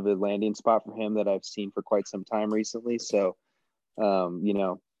that's kind of a landing spot for him that I've seen for quite some time recently. So,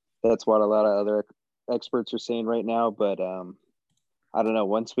 that's what a lot of other experts are saying right now. But I don't know.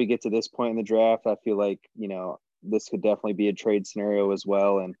 Once we get to this point in the draft, I feel like, this could definitely be a trade scenario as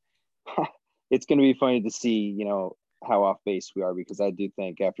well. And it's going to be funny to see, how off base we are, because I do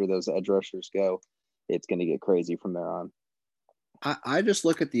think after those edge rushers go, it's going to get crazy from there on. I just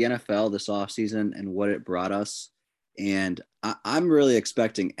look at the NFL this offseason and what it brought us. And I'm really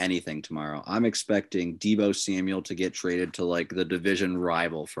expecting anything tomorrow. I'm expecting Deebo Samuel to get traded to like the division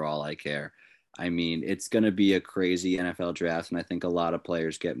rival for all I care. I mean, it's going to be a crazy NFL draft, and I think a lot of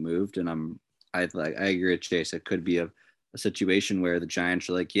players get moved. And I agree with Chase. It could be a situation where the Giants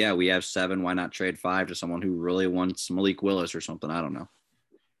are like, yeah, we have 7. Why not trade 5 to someone who really wants Malik Willis or something? I don't know.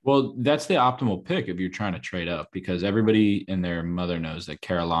 Well, that's the optimal pick if you're trying to trade up, because everybody and their mother knows that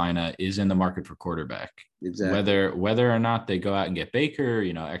Carolina is in the market for quarterback. Exactly. Whether or not they go out and get Baker,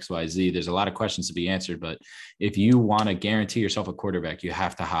 XYZ, there's a lot of questions to be answered. But if you want to guarantee yourself a quarterback, you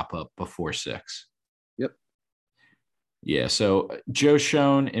have to hop up before 6. Yep. Yeah. So Joe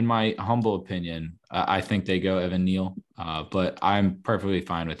Schoen, in my humble opinion, I think they go Evan Neal, but I'm perfectly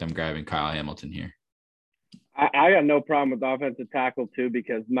fine with them grabbing Kyle Hamilton here. I got no problem with offensive tackle too,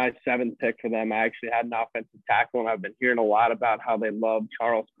 because my 7th pick for them, I actually had an offensive tackle, and I've been hearing a lot about how they love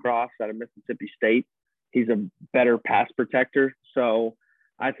Charles Cross out of Mississippi State. He's a better pass protector. So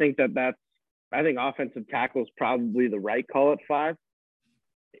I think I think offensive tackle is probably the right call at 5.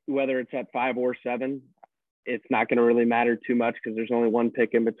 Whether it's at 5 or 7, it's not going to really matter too much because there's only one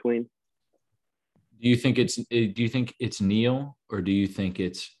pick in between. Do you think it's Neal, or do you think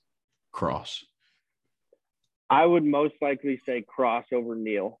it's Cross? I would most likely say Cross over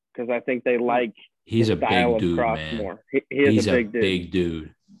Neal, because I think they like he's the a style big dude, of Cross man. more. He's a big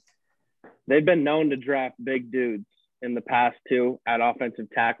dude. They've been known to draft big dudes in the past too at offensive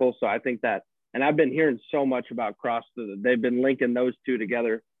tackle. So I think that, and I've been hearing so much about Cross. They've been linking those two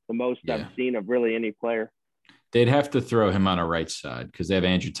together the most I've seen of really any player. They'd have to throw him on a right side because they have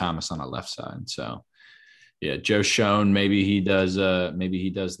Andrew Thomas on a left side. So yeah, Joe Schoen, maybe he does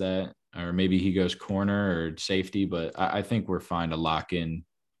that. Or maybe he goes corner or safety, but I think we're fine to lock in.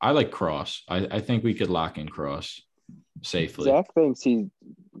 I like Cross. I think we could lock in Cross safely. Zach thinks he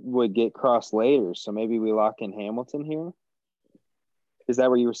would get Cross later, so maybe we lock in Hamilton here. Is that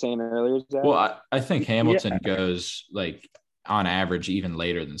what you were saying earlier, Zach? Well, I think Hamilton goes like on average even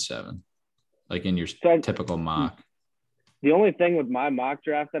later than 7, like in your typical mock. The only thing with my mock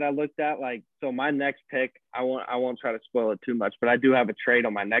draft that I looked at, so my next pick, I won't try to spoil it too much, but I do have a trade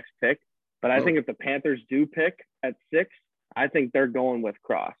on my next pick. But I think if the Panthers do pick at 6, I think they're going with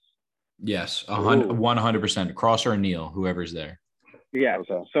Cross. Yes, 100%. Cross or Neal, whoever's there. Yeah.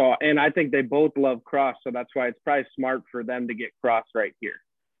 Okay. So, and I think they both love Cross, so that's why it's probably smart for them to get Cross right here.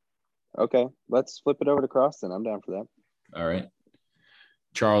 Okay, let's flip it over to Cross then. I'm down for that. All right.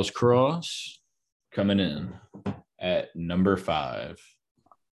 Charles Cross coming in at number 5.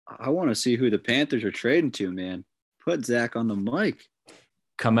 I want to see who the Panthers are trading to, man. Put Zach on the mic.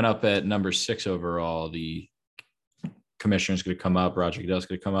 Coming up at number 6 overall, the commissioner's going to come up, Roger Goodell's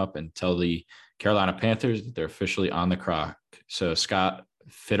going to come up and tell the Carolina Panthers that they're officially on the clock. So Scott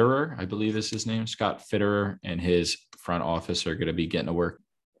Fitterer, I believe is his name, Scott Fitterer, and his front office are going to be getting to work.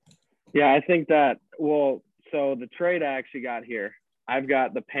 Yeah, I think that, so the trade I actually got here, I've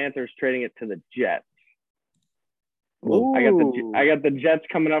got the Panthers trading it to the Jets. Ooh. I got the Jets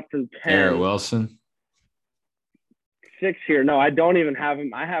coming up from 10. Garrett Wilson. 6 here. No, I don't even have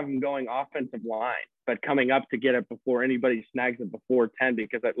him. I have him going offensive line, but coming up to get it before anybody snags it before 10,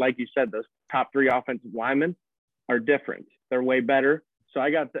 because like you said, those top 3 offensive linemen are different. They're way better. So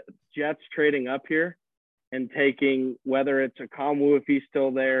I got the Jets trading up here and taking, whether it's Okonkwo if he's still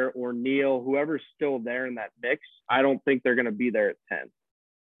there, or Neal, whoever's still there in that mix. I don't think they're going to be there at 10.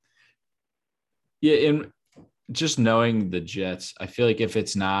 Yeah, and just knowing the Jets, I feel like if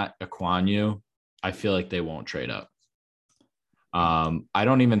it's not Okonkwo, I feel like they won't trade up. I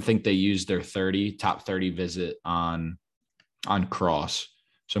don't even think they used their top 30 visit on Cross.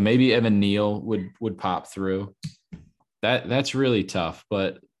 So maybe Evan Neal would pop through. That's really tough,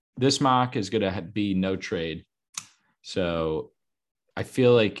 but this mock is going to be no trade. So I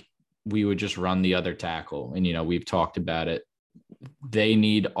feel like we would just run the other tackle. And, we've talked about it. They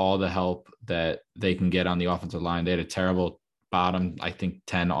need all the help that they can get on the offensive line. They had a terrible bottom, I think,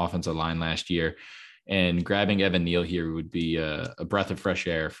 10 offensive line last year. And grabbing Evan Neal here would be a breath of fresh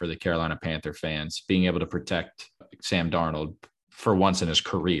air for the Carolina Panther fans, being able to protect Sam Darnold for once in his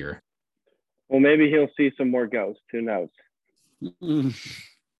career. Well, maybe he'll see some more ghosts. Who knows?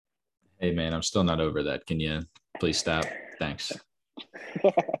 Hey, man, I'm still not over that. Can you please stop? Thanks.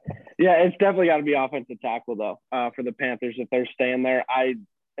 Yeah, it's definitely got to be offensive tackle, though, for the Panthers if they're staying there. I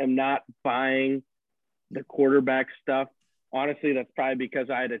am not buying the quarterback stuff. Honestly, that's probably because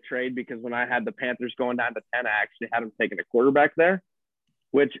I had a trade, because when I had the Panthers going down to 10, I actually had them taking a quarterback there,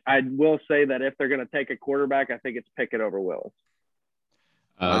 which I will say that if they're going to take a quarterback, I think it's Pickett over Willis.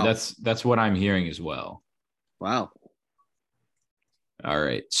 Wow. That's what I'm hearing as well. Wow. All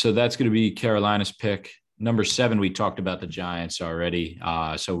right. So that's going to be Carolina's pick. Number 7, we talked about the Giants already.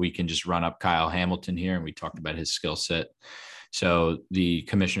 So we can just run up Kyle Hamilton here, and we talked about his skill set. So the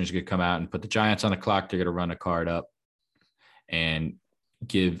commissioners are going to come out and put the Giants on the clock. They're going to run a card up and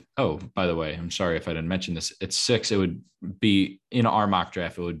give, by the way, I'm sorry if I didn't mention this. At 6, it would be, in our mock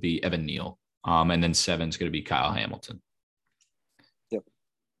draft, it would be Evan Neal. And then 7 is going to be Kyle Hamilton. Yep.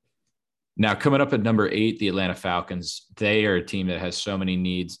 Now, coming up at number 8, the Atlanta Falcons. They are a team that has so many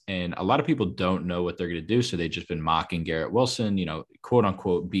needs, and a lot of people don't know what they're going to do. So they've just been mocking Garrett Wilson, quote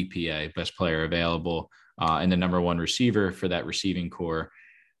unquote BPA, best player available, and the number 1 receiver for that receiving core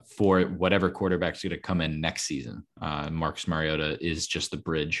for whatever quarterback's going to come in next season. Marcus Mariota is just the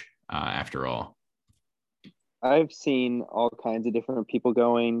bridge after all. I've seen all kinds of different people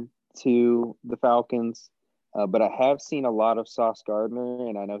going to the Falcons, but I have seen a lot of Sauce Gardner,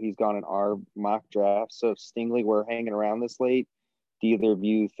 and I know he's gone in our mock draft. So if Stingley were hanging around this late, do either of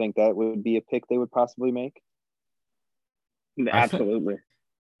you think that would be a pick they would possibly make? Absolutely.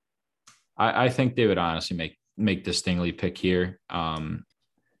 I think they would honestly make the Stingley pick here.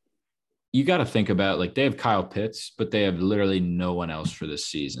 You got to think about, they have Kyle Pitts, but they have literally no one else for this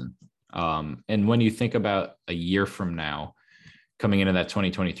season. And when you think about a year from now, coming into that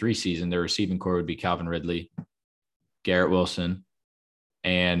 2023 season, their receiving core would be Calvin Ridley, Garrett Wilson,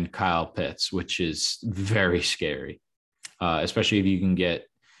 and Kyle Pitts, which is very scary, especially if you can get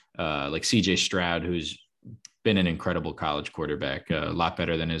CJ Stroud, who's been an incredible college quarterback, a lot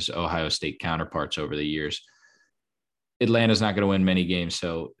better than his Ohio State counterparts over the years. Atlanta's not going to win many games,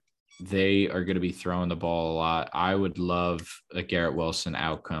 so they are going to be throwing the ball a lot. I would love a Garrett Wilson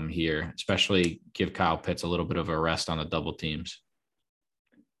outcome here, especially give Kyle Pitts a little bit of a rest on the double teams.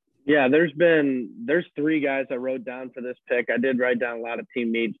 Yeah, there's 3 guys I wrote down for this pick. I did write down a lot of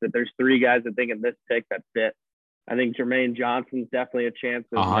team needs, but there's 3 guys I think in this pick that fit. I think Jermaine Johnson's definitely a chance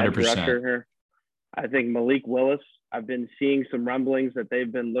as 100%. rusher here. I think Malik Willis, I've been seeing some rumblings that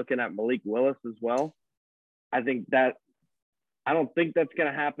they've been looking at Malik Willis as well. I don't think that's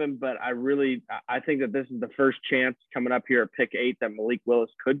going to happen, but I think that this is the first chance coming up here at pick 8 that Malik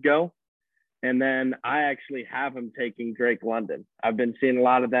Willis could go. And then I actually have him taking Drake London. I've been seeing a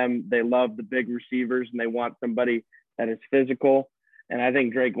lot of them. They love the big receivers and they want somebody that is physical. And I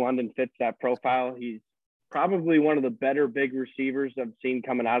think Drake London fits that profile. He's probably one of the better big receivers I've seen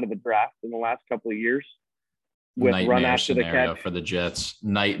coming out of the draft in the last couple of years. With Nightmare run after the scenario catch for the Jets.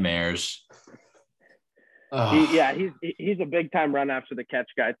 Nightmares. He's a big time run after the catch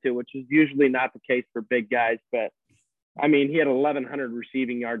guy too, which is usually not the case for big guys. But I mean, he had 1,100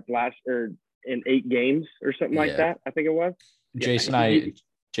 receiving yards in 8 games or something like that. I think it was. Jason and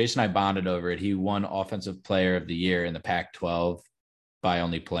I bonded over it. He won Offensive Player of the Year in the Pac-12 by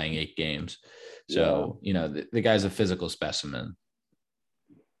only playing 8 games. So, the guy's a physical specimen.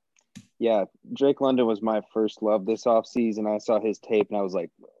 Yeah, Drake London was my first love this offseason. I saw his tape and I was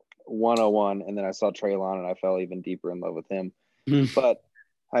like 101, and then I saw Treylon and I fell even deeper in love with him. But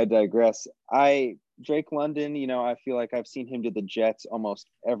I digress. Drake London, I feel like I've seen him to the Jets almost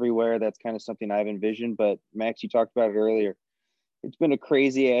everywhere. That's kind of something I've envisioned. But Max, you talked about it earlier. It's been a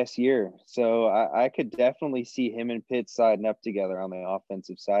crazy ass year. So I could definitely see him and Pitts siding up together on the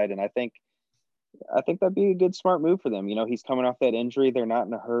offensive side. And I think that'd be a good, smart move for them. He's coming off that injury. They're not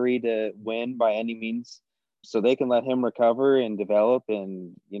in a hurry to win by any means. So they can let him recover and develop.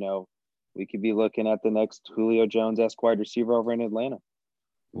 And, we could be looking at the next Julio Jones-esque wide receiver over in Atlanta.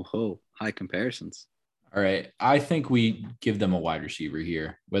 Whoa, high comparisons. All right. I think we give them a wide receiver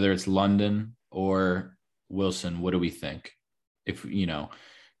here, whether it's London or Wilson. What do we think? If,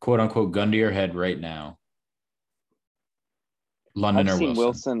 quote unquote, gun to your head right now, London or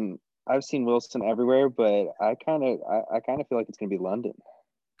Wilson? I've seen Wilson everywhere, but I kind of feel like it's going to be London.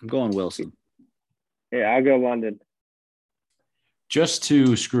 I'm going Wilson. Yeah, I'll go London. Just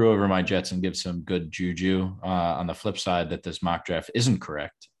to screw over my Jets and give some good juju on the flip side that this mock draft isn't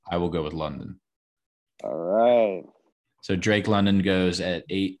correct, I will go with London. All right. So Drake London goes at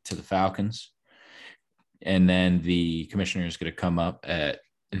 8 to the Falcons. And then the commissioner is going to come up at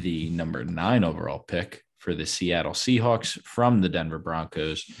the number 9 overall pick for the Seattle Seahawks from the Denver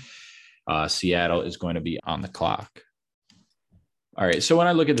Broncos. Seattle is going to be on the clock. All right. So when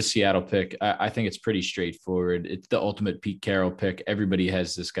I look at the Seattle pick, I think it's pretty straightforward. It's the ultimate Pete Carroll pick. Everybody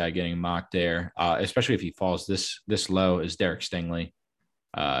has this guy getting mocked there, especially if he falls this low as Derek Stingley.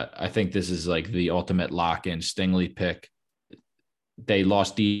 I think this is like the ultimate lock-in Stingley pick. They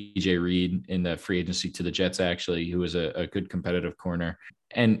lost DJ Reed in the free agency to the Jets, actually, who was a good competitive corner.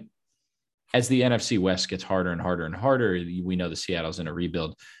 And as the NFC West gets harder and harder and harder, we know the Seattle's in a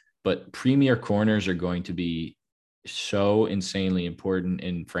rebuild, but premier corners are going to be so insanely important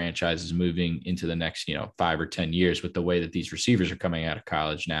in franchises moving into the next, 5 or 10 years with the way that these receivers are coming out of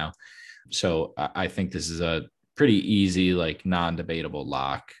college now. So I think this is a pretty easy, like non-debatable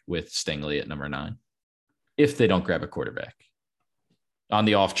lock with Stingley at number 9, if they don't grab a quarterback on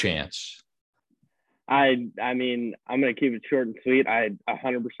the off chance. I mean, I'm going to keep it short and sweet. I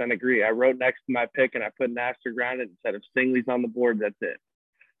 100% agree. I wrote next to my pick and I put an asterisk around it and said, if Stingley's on the board, that's it.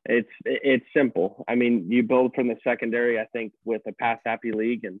 It's simple. I mean, you build from the secondary, I think, with a pass-happy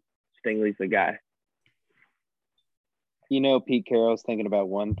league, and Stingley's the guy. Pete Carroll's thinking about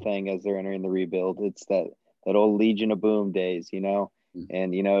one thing as they're entering the rebuild. It's that old Legion of Boom days,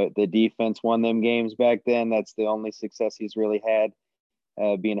 And, the defense won them games back then. That's the only success he's really had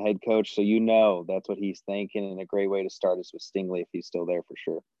being a head coach. So, that's what he's thinking. And a great way to start is with Stingley if he's still there for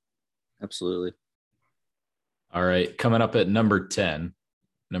sure. Absolutely. All right. Coming up at number 10,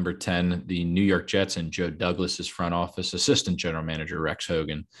 the New York Jets and Joe Douglas's front office assistant general manager, Rex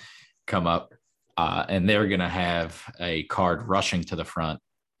Hogan, come up, and they're going to have a card rushing to the front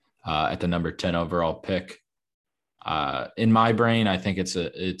at the number 10 overall pick. In my brain, I think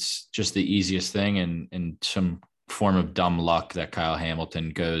it's just the easiest thing and some form of dumb luck that Kyle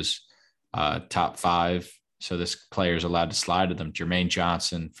Hamilton goes top 5. So this player is allowed to slide to them. Jermaine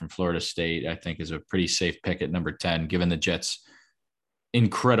Johnson from Florida State, I think, is a pretty safe pick at number 10, given the Jets'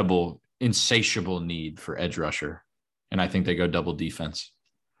 incredible, insatiable need for edge rusher. And I think they go double defense,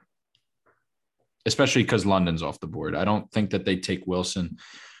 especially because London's off the board. I don't think that they take Wilson.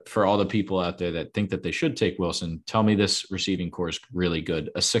 For all the people out there that think that they should take Wilson, tell me this receiving core is really good.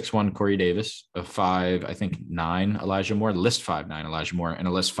 A 6'1" Corey Davis, a 5'9" Elijah Moore, list 5'9" Elijah Moore, and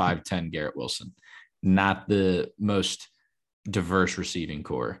a list 5'10" Garrett Wilson. Not the most diverse receiving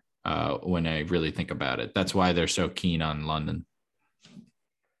core when I really think about it. That's why they're so keen on London.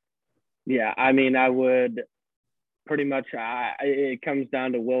 Yeah, I mean, I would pretty much it comes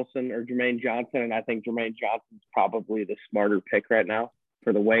down to Wilson or Jermaine Johnson, and I think Jermaine Johnson's probably the smarter pick right now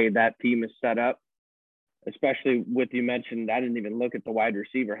for the way that team is set up, especially with you mentioned, I didn't even look at the wide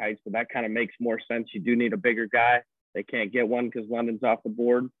receiver heights, but that kind of makes more sense. You do need a bigger guy. They can't get one because London's off the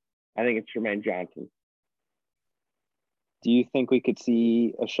board. I think it's Jermaine Johnson. Do you think we could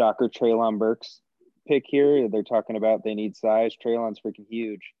see a shocker Treylon Burks pick here? They're talking about they need size. Treylon's freaking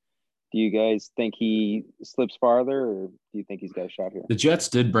huge. Do you guys think he slips farther, or do you think he's got a shot here? The Jets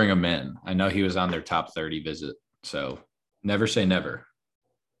did bring him in. I know he was on their top 30 visit, so never say never.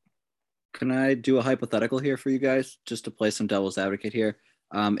 Can I do a hypothetical here for you guys, just to play some devil's advocate here?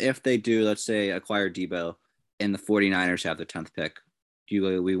 If they do, let's say, acquire Debo and the 49ers have the 10th pick,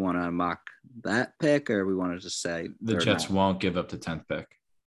 do we want to mock that pick, or we want to just say the Jets won't give up the 10th pick?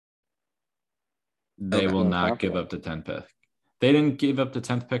 They will not give up the 10th pick. They didn't give up the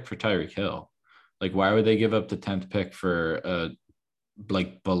 10th pick for Tyreek Hill. Like, why would they give up the 10th pick for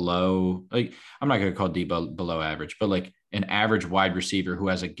below, like, I'm not going to call Debo below average, but like an average wide receiver who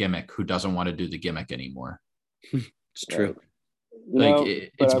has a gimmick, who doesn't want to do the gimmick anymore? It's true.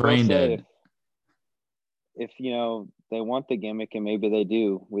 Like, it's brain dead. if they want the gimmick, and maybe they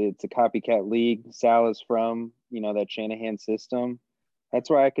do. It's a copycat league. Sal is from that Shanahan system. That's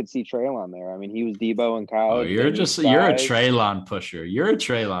where I could see Treylon there. I mean, he was Debo in college. You're a Treylon pusher. You're a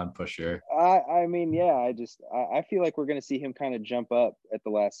Treylon pusher. I mean, yeah. I feel like we're going to see him kind of jump up at the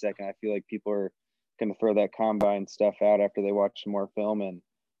last second. I feel like people are going to throw that combine stuff out after they watch some more film, and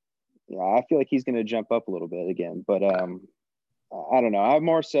I feel like he's going to jump up a little bit again. But I don't know. I'm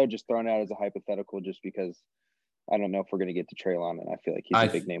more so just throwing out as a hypothetical, just because I don't know if we're going to get to Treylon, and I feel like he's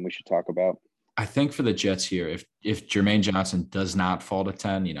a big name we should talk about. I think for the Jets here, if Jermaine Johnson does not fall to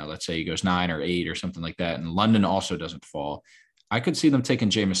 10, let's say he goes 9 or 8 or something like that, and London also doesn't fall, I could see them taking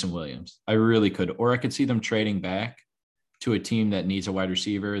Jameson Williams. I really could. Or I could see them trading back to a team that needs a wide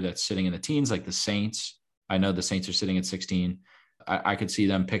receiver that's sitting in the teens, like the Saints. I know the Saints are sitting at 16. I could see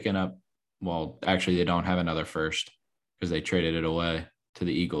them picking up, well, actually, they don't have another first because they traded it away to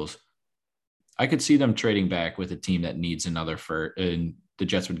the Eagles. I could see them trading back with a team that needs another first, and the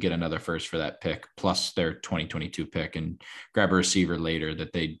Jets would get another first for that pick, plus their 2022 pick, and grab a receiver later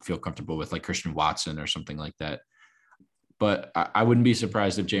that they'd feel comfortable with, like Christian Watson or something like that. But I wouldn't be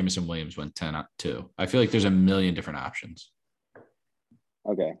surprised if Jameson Williams went 10 too. I feel like there's a million different options.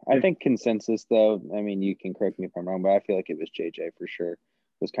 Okay. I think consensus, though, I mean, you can correct me if I'm wrong, but I feel like it was JJ for sure. It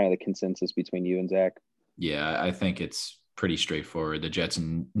was kind of the consensus between you and Zach. Yeah, I think it's pretty straightforward. The Jets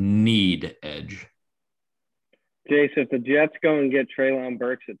need edge. Jace, if the Jets go and get Treylon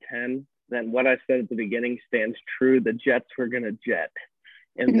Burks at 10, then what I said at the beginning stands true. The Jets were going to jet.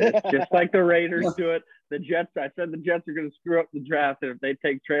 And just like the Raiders do it, I said the Jets are going to screw up the draft. And if they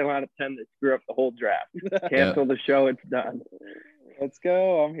take Treylon at 10, they screw up the whole draft. Cancel the show. It's done. Let's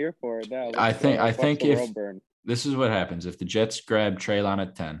go. I'm here for it now. I think if this is what happens, if the Jets grab Treylon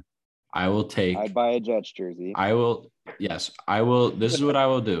at 10, I'd buy a Jets jersey. Yes, I will. This is what I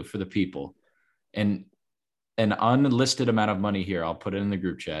will do for the people. And an unlisted amount of money here, I'll put it in the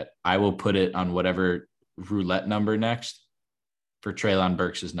group chat. I will put it on whatever roulette number next for Treylon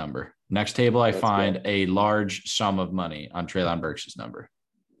Burks' number. Next table, I find a large sum of money on Treylon Burks' number.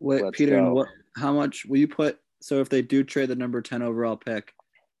 Wait, Peter, and how much will you put? So if they do trade the number 10 overall pick,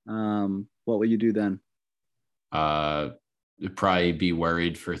 what will you do then? Probably be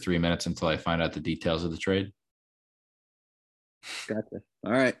worried for 3 minutes until I find out the details of the trade. Gotcha.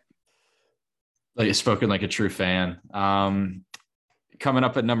 All right. Like spoken like a true fan. Coming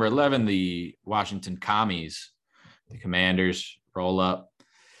up at number 11, the Washington Commies, the Commanders roll up,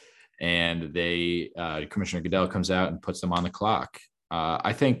 and Commissioner Goodell comes out and puts them on the clock.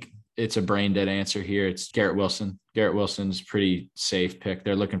 I think it's a brain dead answer here. It's Garrett Wilson. Garrett Wilson's pretty safe pick.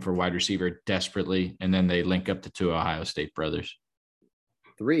 They're looking for wide receiver desperately, and then they link up to 2 Ohio State brothers.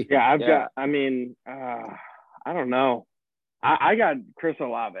 3. Yeah, I don't know. I got Chris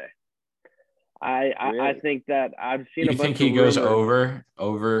Olave. I think that I've seen. You think he goes over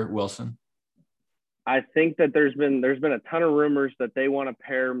Wilson? I think that there's been a ton of rumors that they want to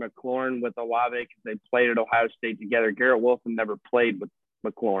pair McLaurin with Olave because they played at Ohio State together. Garrett Wilson never played with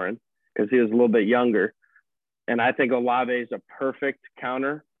McLaurin because he was a little bit younger, and I think Olave is a perfect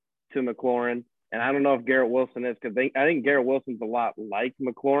counter to McLaurin. And I don't know if Garrett Wilson is, because I think Garrett Wilson's a lot like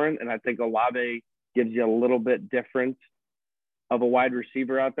McLaurin, and I think Olave gives you a little bit different of a wide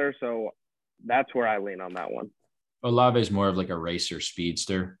receiver out there. So that's where I lean on that one. Olave is more of like a racer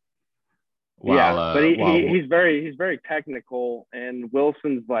speedster. But he's very technical, and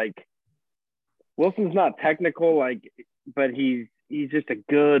Wilson's not technical, but he's just a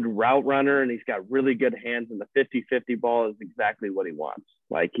good route runner, and he's got really good hands, and the 50-50 ball is exactly what he wants.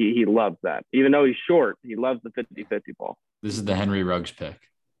 He loves that. Even though he's short, he loves the 50-50 ball. This is the Henry Ruggs pick.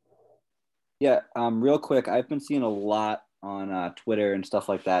 Yeah, real quick, I've been seeing a lot on Twitter and stuff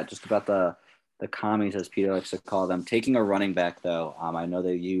like that, just about the commies, as Peter likes to call them, taking a running back, though. I know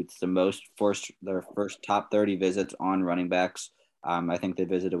they used their first top 30 visits on running backs. I think they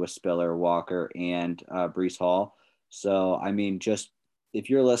visited with Spiller, Walker, and Breece Hall. So, I mean, just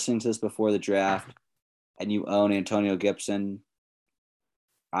if you're listening to this before the draft and you own Antonio Gibson,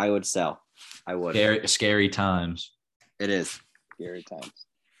 I would sell. I would. Scary times. It is. Scary times.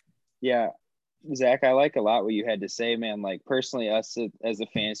 Yeah. Zach, I like a lot what you had to say, man. Personally, us as a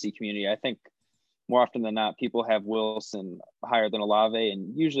fantasy community, I think more often than not, people have Wilson higher than Olave,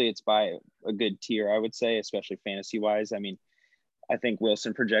 and usually it's by a good tier, I would say, especially fantasy-wise. I mean, I think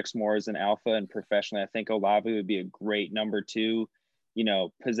Wilson projects more as an alpha, and professionally, I think Olave would be a great number 2,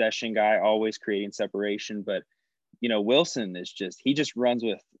 possession guy, always creating separation. But, Wilson is he just runs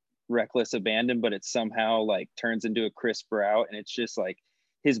with reckless abandon, but it somehow turns into a crisp route, and it's just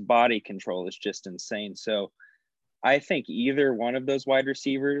his body control is just insane. So I think either one of those wide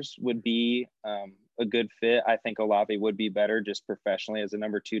receivers would be a a good fit. I think Olave would be better just professionally as a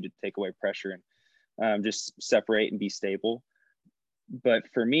number 2 to take away pressure and just separate and be stable. But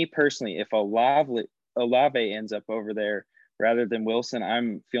for me personally, if Olave ends up over there rather than Wilson,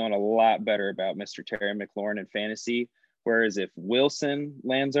 I'm feeling a lot better about Mr. Terry McLaurin in fantasy. Whereas if Wilson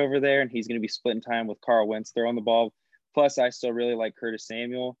lands over there and he's going to be splitting time with Carl Wentz throwing the ball, plus I still really like Curtis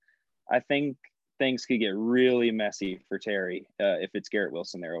Samuel, I think things could get really messy for Terry if it's Garrett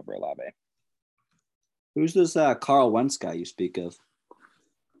Wilson there over Olave. Who's this Carl Wentz guy you speak of?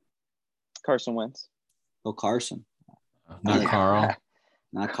 Carson Wentz. Oh, Carson. Not Carl.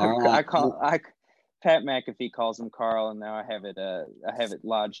 Not Carl. Pat McAfee calls him Carl, and now I have it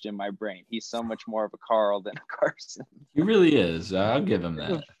lodged in my brain. He's so much more of a Carl than a Carson. He really is. I'll give him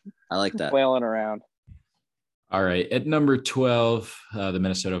that. I like that. Flailing around. All right. At number 12, the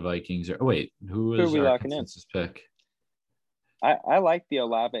Minnesota Vikings. Who is our consensus pick? I like the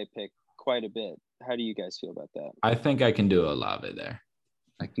Olave pick quite a bit. How do you guys feel about that? I think I can do Olave there.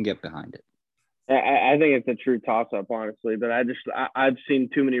 I can get behind it. I think it's a true toss-up, honestly, but I've seen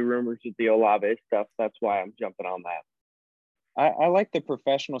too many rumors with the Olave stuff. That's why I'm jumping on that. I like the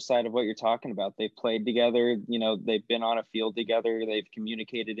professional side of what you're talking about. They've played together. They've been on a field together. They've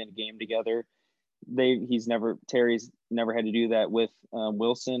communicated in a game together. Terry's never had to do that with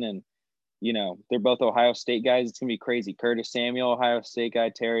Wilson, and they're both Ohio State guys. It's gonna be crazy. Curtis Samuel, Ohio State guy.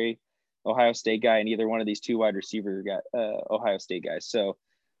 Terry, Ohio State guy, and either one of these 2 wide receiver Ohio State guys. So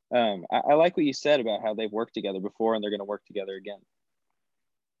I like what you said about how they've worked together before and they're going to work together again.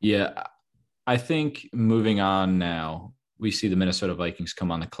 Yeah, I think moving on now, we see the Minnesota Vikings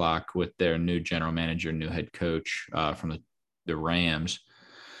come on the clock with their new general manager, new head coach from the Rams.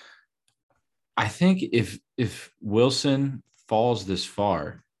 I think if Wilson falls this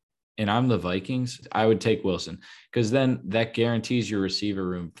far and I'm the Vikings, I would take Wilson, because then that guarantees your receiver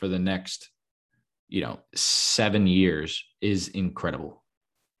room for the next, 7 years is incredible.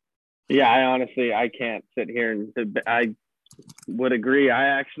 Yeah, I can't sit here and I would agree.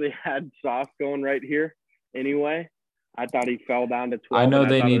 I actually had Sauce going right here anyway. I thought he fell down to 12. I know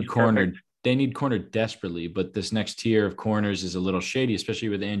they need corner. They need corner desperately, but this next tier of corners is a little shady, especially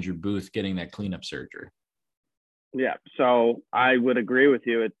with Andrew Booth getting that cleanup surgery. Yeah, so I would agree with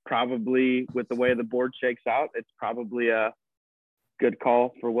you. It's probably, with the way the board shakes out, it's probably a good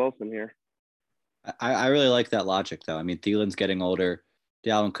call for Wilson here. I really like that logic, though. I mean, Thielen's getting older.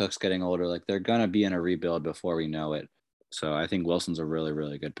 Dalvin Cook's getting older. Like, they're going to be in a rebuild before we know it. So I think Wilson's a really,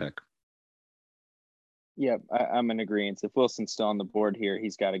 really good pick. Yeah, I'm in agreement. If Wilson's still on the board here,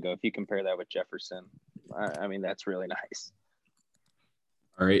 he's got to go. If you compare that with Jefferson, I mean, that's really nice.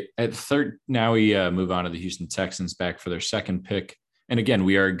 All right. At third, now we move on to the Houston Texans back for their second pick. And again,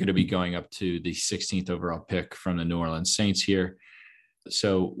 we are going to be going up to the 16th overall pick from the New Orleans Saints here.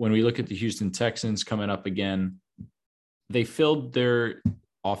 So when we look at the Houston Texans coming up again, they filled their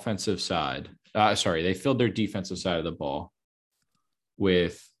offensive side. They filled their defensive side of the ball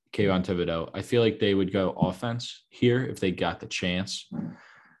with Kayvon Thibodeau. I feel like they would go offense here if they got the chance.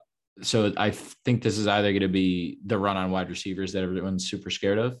 So I think this is either going to be the run on wide receivers that everyone's super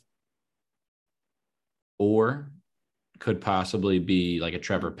scared of, or could possibly be like a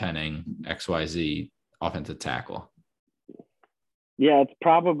Trevor Penning XYZ offensive tackle. Yeah, it's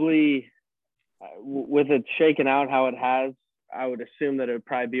probably, with it shaking out how it has, I would assume that it would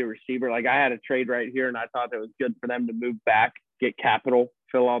probably be a receiver. Like, I had a trade right here, and I thought it was good for them to move back, get capital,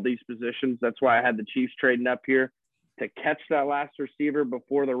 fill all these positions. That's why I had the Chiefs trading up here to catch that last receiver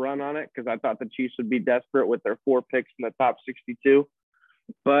before the run on it, because I thought the Chiefs would be desperate with their 4 picks in the top 62.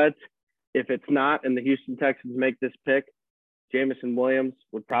 But if it's not, and the Houston Texans make this pick, Jameson Williams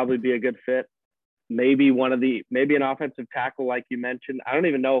would probably be a good fit. Maybe an offensive tackle like you mentioned. I don't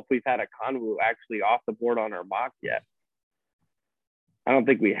even know if we've had a Conwu actually off the board on our mock yet. I don't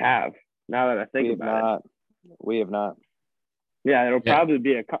think we have. Now that I think about it, we have not. Yeah, it'll probably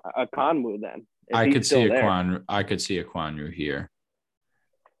be a Conwu then. I could see a Quanru here.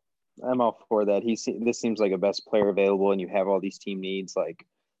 I'm all for that. This seems like a best player available, and you have all these team needs. Like,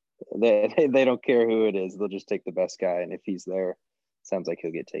 they don't care who it is; they'll just take the best guy. And if he's there, sounds like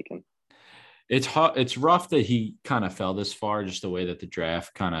he'll get taken. It's rough that he kind of fell this far, just the way that the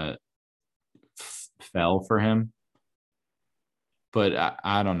draft kind of fell for him. But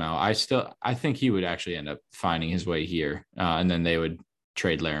I don't know. I think he would actually end up finding his way here, and then they would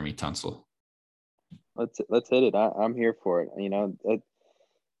trade Laramie Tunsil. Let's hit it. I'm here for it.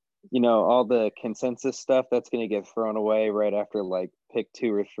 All the consensus stuff that's going to get thrown away right after like pick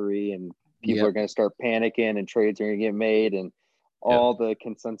 2 or 3, and people are going to start panicking, and trades are going to get made, and all the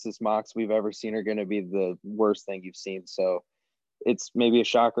consensus mocks we've ever seen are going to be the worst thing you've seen. So it's maybe a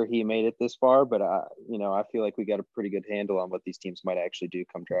shocker he made it this far, but I feel like we got a pretty good handle on what these teams might actually do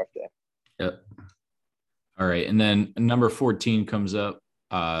come draft day. Yep. All right. And then number 14 comes up,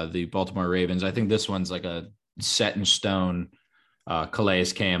 the Baltimore Ravens. I think this one's like a set in stone, Calais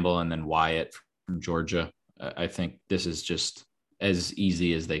Campbell and then Wyatt from Georgia. I think this is just as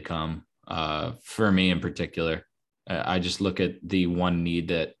easy as they come for me in particular. I just look at the one need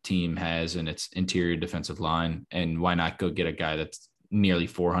that team has and its interior defensive line, and why not go get a guy that's nearly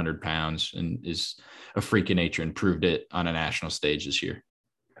 400 pounds and is a freak of nature and proved it on a national stage this year.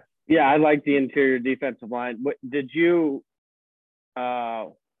 Yeah, I like the interior defensive line. What did you?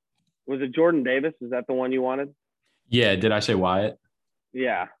 Was it Jordan Davis? Is that the one you wanted? Yeah. Did I say Wyatt?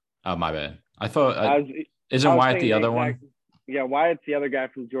 Yeah. Oh, my bad. I thought isn't Wyatt the other one? Yeah, Wyatt's the other guy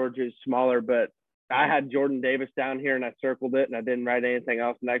from Georgia, who's smaller, but I had Jordan Davis down here and I circled it and I didn't write anything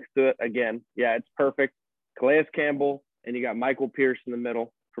else next to it. Again, yeah, it's perfect. Calais Campbell, and you got Michael Pierce in the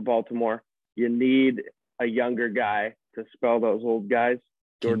middle for Baltimore. You need a younger guy to spell those old guys.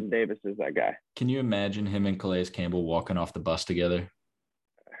 Jordan Davis is that guy. Can you imagine him and Calais Campbell walking off the bus together?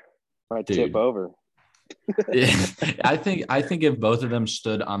 Might tip over. Yeah, I think if both of them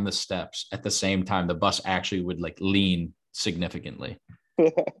stood on the steps at the same time, the bus actually would like lean significantly.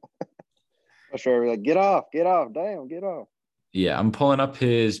 I'm sure like get off, damn, get off. Yeah, I'm pulling up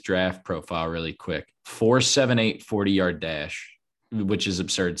his draft profile really quick. 4.78 40-yard dash, which is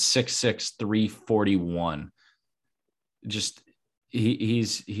absurd. 6'6", 341. Just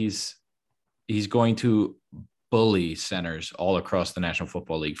he's going to bully centers all across the National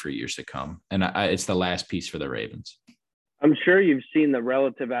Football League for years to come. And it's the last piece for the Ravens. I'm sure you've seen the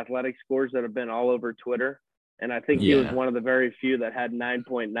relative athletic scores that have been all over Twitter. And I think he was one of the very few that had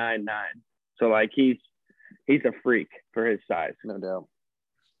 9.99. So like he's a freak for his size, no doubt.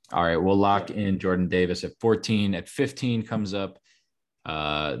 All right, we'll lock in Jordan Davis at 14. At 15 comes up.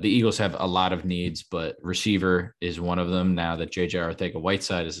 The Eagles have a lot of needs, but receiver is one of them now that J.J.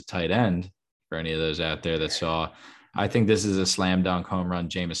 Arcega-Whiteside is a tight end. For any of those out there that saw, I think this is a slam dunk home run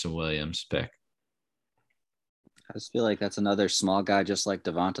Jameson Williams pick. I just feel like that's another small guy just like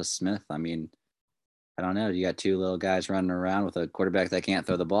Devonta Smith. I mean, I don't know. You got two little guys running around with a quarterback that can't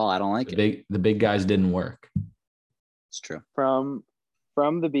throw the ball. I don't like it. The big guys didn't work. It's true. From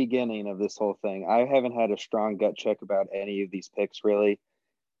the beginning of this whole thing, I haven't had a strong gut check about any of these picks, really.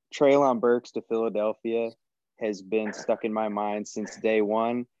 Treylon Burks to Philadelphia has been stuck in my mind since day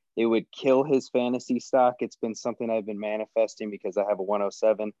one. It would kill his fantasy stock. It's been something I've been manifesting because I have a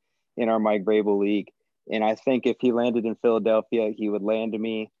 107 in our Mike Vrabel league. And I think if he landed in Philadelphia, he would land to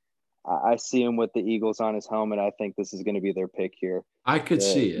me. I see him with the Eagles on his helmet. I think this is going to be their pick here. I could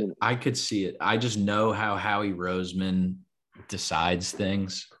see it. I could see it. I just know how Howie Roseman decides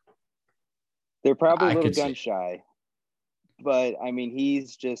things. They're probably a little gun shy. But, I mean,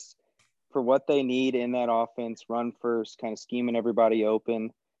 he's just, for what they need in that offense, run first, kind of scheming everybody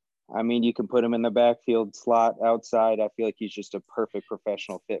open. I mean, you can put him in the backfield slot outside. I feel like he's just a perfect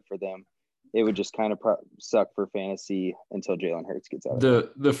professional fit for them. It would just kind of suck for fantasy until Jalen Hurts gets out.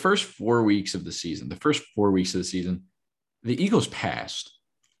 The first 4 weeks of the season, the Eagles passed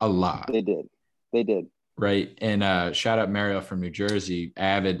a lot. They did. Right. And shout out Mario from New Jersey,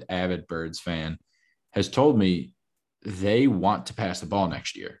 avid Birds fan, has told me they want to pass the ball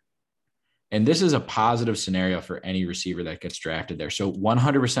next year. And this is a positive scenario for any receiver that gets drafted there. So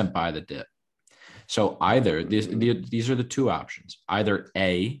 100% buy the dip. So either these are the two options. Either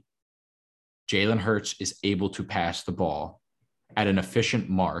A, Jalen Hurts is able to pass the ball at an efficient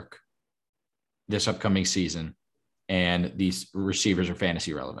mark this upcoming season, and these receivers are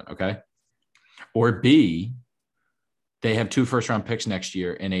fantasy relevant, okay? Or B, they have 2 first-round picks next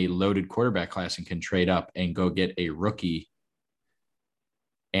year in a loaded quarterback class and can trade up and go get a rookie,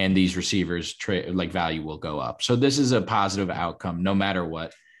 and these receivers value will go up. So this is a positive outcome no matter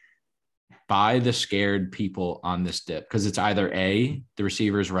what. Buy the scared people on this dip because it's either A, the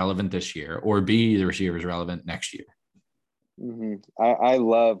receiver is relevant this year, or B, the receiver is relevant next year. Mm-hmm. I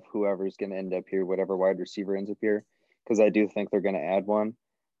love whoever's going to end up here, whatever wide receiver ends up here, because I do think they're going to add one.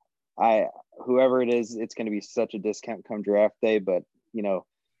 Whoever it is, it's going to be such a discount come draft day, but, you know,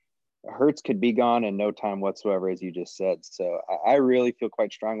 Hurts could be gone in no time whatsoever, as you just said. So I really feel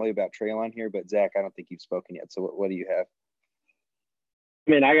quite strongly about Treylon here, but Zach, I don't think you've spoken yet. So what do you have?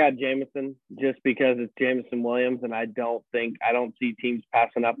 I mean, I got Jameson just because it's Jameson Williams, and I don't see teams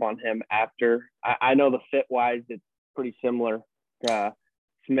passing up on him after. I know the fit-wise, it's pretty similar to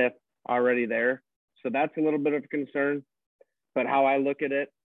Smith already there. So that's a little bit of a concern. But how I look at it,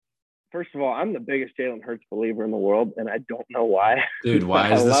 first of all, I'm the biggest Jalen Hurts believer in the world, and I don't know why. Dude,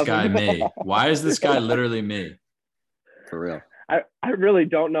 why is this guy me? Why is this guy literally me? For real. I really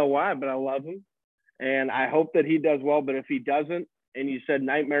don't know why, but I love him. And I hope that he does well. But if he doesn't, and you said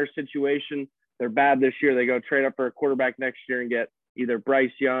nightmare situation, they're bad this year, they go trade up for a quarterback next year and get either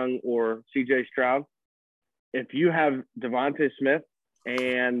Bryce Young or CJ Stroud. If you have Devontae Smith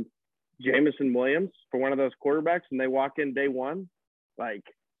and Jameson Williams for one of those quarterbacks and they walk in day one, like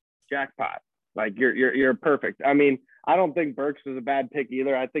jackpot. Like you're perfect. I mean, I don't think Burks is a bad pick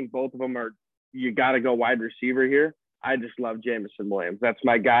either. I think both of them are, you got to go wide receiver here. I just love Jameson Williams. That's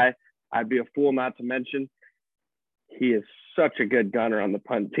my guy. I'd be a fool not to mention he is such a good gunner on the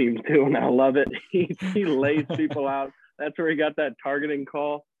punt team too, and I love it. He lays people out. That's where he got that targeting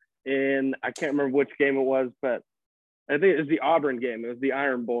call in, I can't remember which game it was, but I think it was the Auburn game. It was the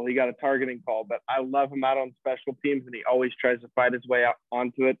Iron Bowl. He got a targeting call, but I love him out on special teams, and he always tries to fight his way out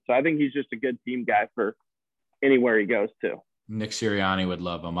onto it. So I think he's just a good team guy for anywhere he goes to. Nick Sirianni would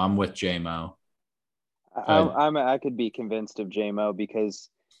love him. I'm with J-Mo. I could be convinced of J-Mo because,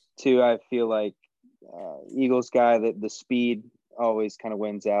 too, I feel like Eagles guy, that the speed always kind of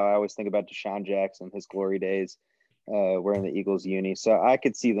wins out. I always think about Deshaun Jackson, his glory days, wearing the Eagles uni. So I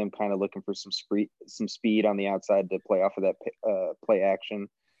could see them kind of looking for some speed on the outside to play off of that play action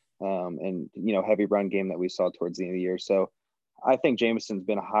and, heavy run game that we saw towards the end of the year. So I think Jameson's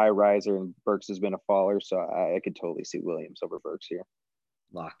been a high riser and Burks has been a faller. So I could totally see Williams over Burks here.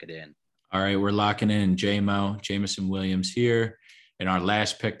 Lock it in. All right, we're locking in J-Mo, Jameson Williams here. And our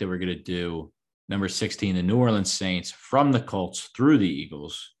last pick that we're going to do, number 16, the New Orleans Saints from the Colts through the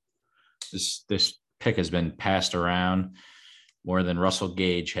Eagles. This pick has been passed around more than Russell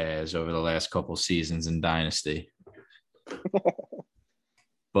Gage has over the last couple seasons in Dynasty.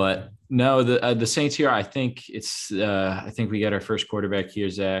 But no, the Saints here, I think we got our first quarterback here,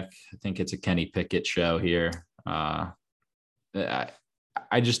 Zach. I think it's a Kenny Pickett show here.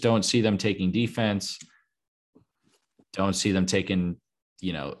 I just don't see them taking defense. Don't see them taking,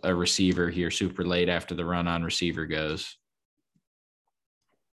 a receiver here super late after the run on receiver goes.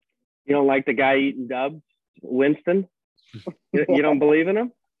 You don't like the guy eating dubs, Winston? You don't believe in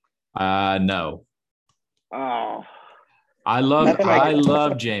him? No. Oh. I love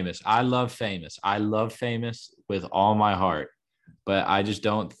Jameis. I love Famous. I love Famous with all my heart, but I just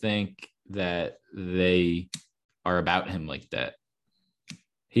don't think that they are about him like that.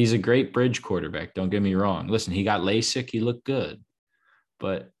 He's a great bridge quarterback. Don't get me wrong. Listen, he got LASIK. He looked good,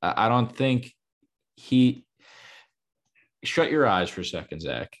 but I don't think shut your eyes for a second,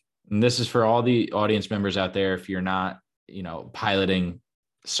 Zach. And this is for all the audience members out there. If you're not, piloting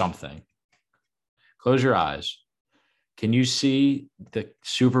something, close your eyes. Can you see the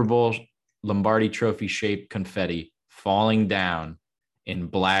Super Bowl Lombardi trophy shaped confetti falling down in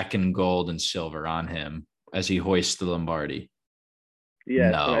black and gold and silver on him as he hoists the Lombardi?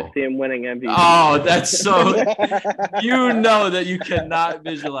 Yes, no. I see him winning MVP. Oh, that's so – that you cannot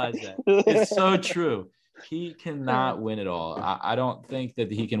visualize that. It's so true. He cannot win it all. I don't think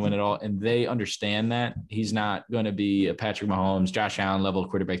that he can win it all, and they understand that. He's not going to be a Patrick Mahomes, Josh Allen level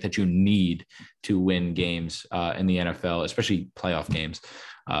quarterback that you need to win games in the NFL, especially playoff games.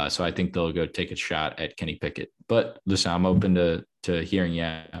 So I think they'll go take a shot at Kenny Pickett. But listen, I'm open to hearing you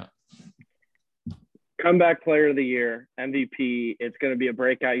out. Comeback player of the year, MVP. It's going to be a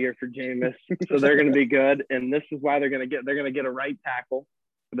breakout year for Jameis. So they're going to be good. And this is why they're going to get a right tackle.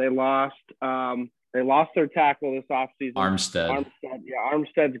 They lost their tackle this offseason. Armstead. Yeah,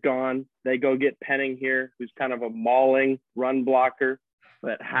 Armstead's gone. They go get Penning here, who's kind of a mauling run blocker,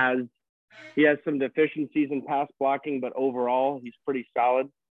 but he has some deficiencies in pass blocking, but overall he's pretty solid.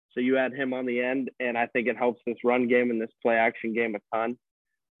 So you add him on the end, and I think it helps this run game and this play action game a ton.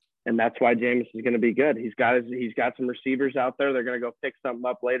 And that's why Jameis is going to be good. He's got some receivers out there. They're going to go pick something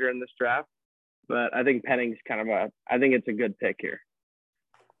up later in this draft. But I think Penning's I think it's a good pick here.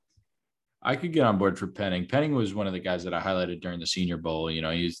 I could get on board for Penning. Penning was one of the guys that I highlighted during the Senior Bowl.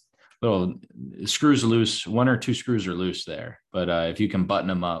 He's little screws loose. One or two screws are loose there. But if you can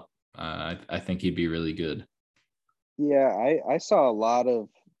button him up, I think he'd be really good. Yeah, I saw a lot of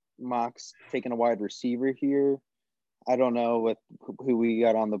mocks taking a wide receiver here. I don't know with who we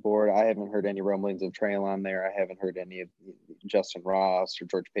got on the board. I haven't heard any rumblings of Treylon there. I haven't heard any of Justin Ross or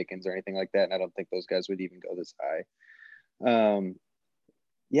George Pickens or anything like that. And I don't think those guys would even go this high.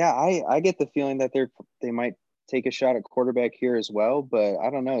 Yeah, I get the feeling that they might take a shot at quarterback here as well. But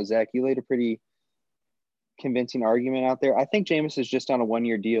I don't know, Zach, you laid a pretty convincing argument out there. I think Jameis is just on a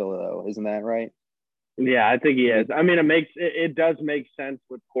 1-year deal, though. Isn't that right? Yeah, I think he is. I mean, it does make sense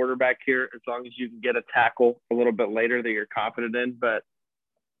with quarterback here as long as you can get a tackle a little bit later that you're confident in. But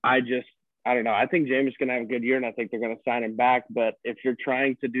I don't know. I think Jameis going to have a good year, and I think they're going to sign him back. But if you're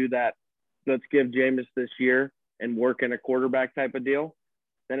trying to do that, let's give Jameis this year and work in a quarterback type of deal,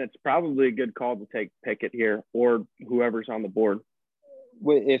 then it's probably a good call to take Pickett here or whoever's on the board.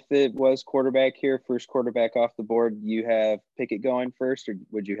 If it was quarterback here, first quarterback off the board, you have Pickett going first, or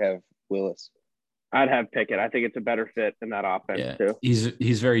would you have Willis? I'd have Pickett. I think it's a better fit in that offense too.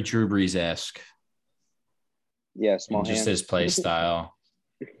 He's very Drew Brees-esque. Yeah, small hands. Just his play style.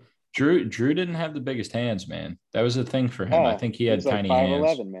 Drew didn't have the biggest hands, man. That was the thing for him. I think he had tiny hands.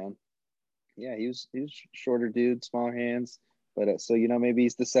 5'11", man. Yeah, he was shorter dude, small hands. But so maybe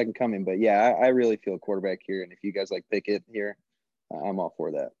he's the second coming. But yeah, I really feel quarterback here. And if you guys like Pickett here, I'm all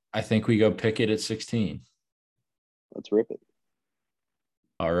for that. I think we go Pickett at 16. Let's rip it.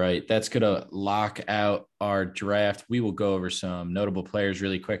 All right, that's going to lock out our draft. We will go over some notable players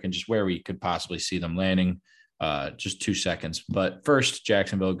really quick and just where we could possibly see them landing. Just 2 seconds. But first,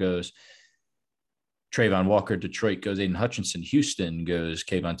 Jacksonville goes Trayvon Walker. Detroit goes Aiden Hutchinson. Houston goes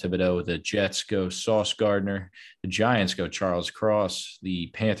Kayvon Thibodeau. The Jets go Sauce Gardner. The Giants go Charles Cross.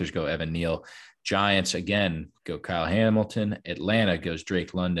 The Panthers go Evan Neal. Giants, again, go Kyle Hamilton. Atlanta goes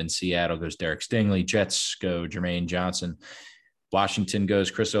Drake London. Seattle goes Derek Stingley. Jets go Jermaine Johnson. Washington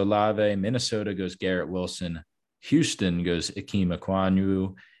goes Chris Olave. Minnesota goes Garrett Wilson. Houston goes Ikem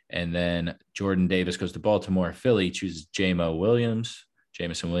Ekwonu. And then Jordan Davis goes to Baltimore. Philly chooses Jameson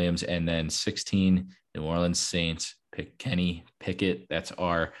Williams. And then 16, New Orleans Saints pick Kenny Pickett. That's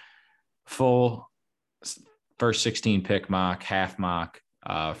our full first 16 pick mock, half mock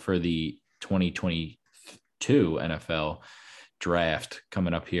for the 2022 NFL draft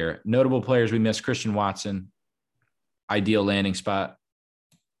coming up here. Notable players we missed: Christian Watson. Ideal landing spot,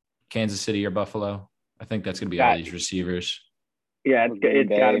 Kansas City or Buffalo. I think that's going to be all these receivers. Yeah,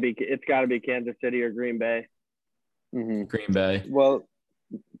 it's got to be Kansas City or Green Bay. Mm-hmm. Green Bay. Well,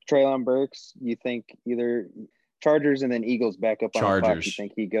 Treylon Burks, you think either Chargers and then Eagles back up on the clock, you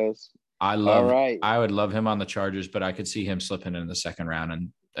think he goes? I would love him on the Chargers, but I could see him slipping in the second round and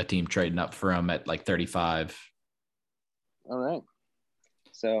a team trading up for him at like 35. All right.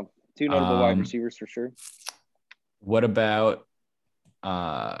 So 2 notable wide receivers for sure. What about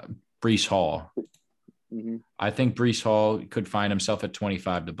Breece Hall? Mm-hmm. I think Breece Hall could find himself at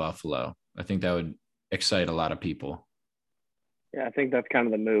 25 to Buffalo. I think that would excite a lot of people. Yeah, I think that's kind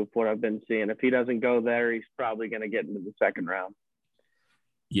of the move, what I've been seeing. If he doesn't go there, he's probably going to get into the second round.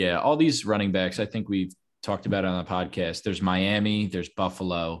 Yeah, all these running backs, I think we've talked about it on the podcast. There's Miami, there's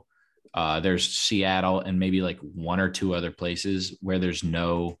Buffalo, there's Seattle, and maybe like 1 or 2 other places where there's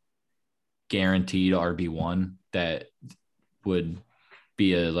no guaranteed RB1 that would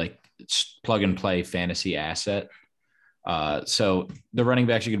be a like plug and play fantasy asset. So the running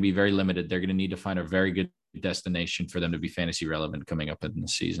backs are going to be very limited. They're going to need to find a very good destination for them to be fantasy relevant coming up in the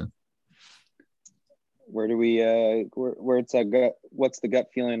season. Where do we what's the gut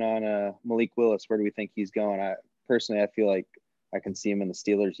feeling on Malik Willis? Where do we think he's going? I feel like I can see him in the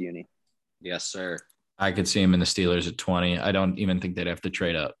Steelers uni. Yes, sir. I could see him in the Steelers at 20. I don't even think they'd have to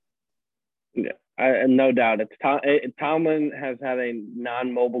trade up. Yeah, no doubt. Tomlin has had a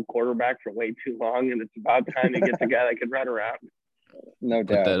non-mobile quarterback for way too long, and it's about time to get the guy that can run around. No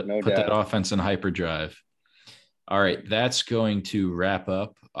doubt. Put that offense in hyperdrive. All right, that's going to wrap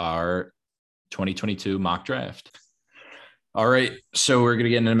up our 2022 mock draft. All right, so we're going to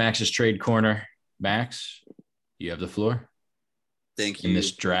get into Max's trade corner. Max, you have the floor. Thank you. In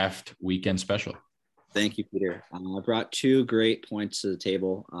this draft weekend special. Thank you, Peter. I brought 2 great points to the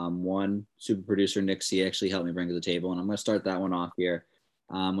table. One, super producer Nick C actually helped me bring to the table, and I'm going to start that one off here.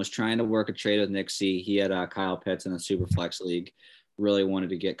 Was trying to work a trade with Nick C. He had Kyle Pitts in a super flex league. Really wanted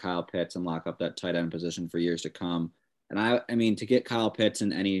to get Kyle Pitts and lock up that tight end position for years to come. And I mean, to get Kyle Pitts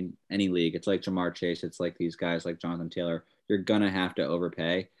in any league, it's like Jamar Chase. It's like these guys like Jonathan Taylor. You're going to have to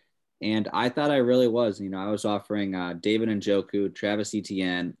overpay. And I thought I really was. I was offering David Njoku, Travis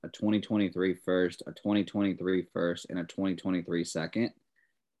Etienne, a 2023 first, a 2023 first, and a 2023 second.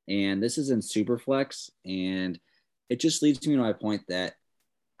 And this is in Superflex. And it just leads me to my point that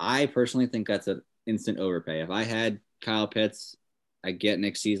I personally think that's an instant overpay. If I had Kyle Pitts, I get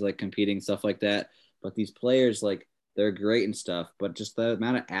Nick C's like competing, stuff like that. But these players, like, they're great and stuff. But just the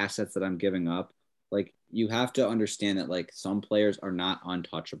amount of assets that I'm giving up, like, you have to understand that, like, some players are not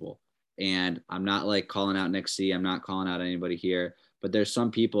untouchable. And I'm not like calling out Nick C. I'm not calling out anybody here, but there's some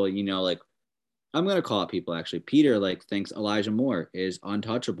people, like I'm going to call out people actually. Peter like thinks Elijah Moore is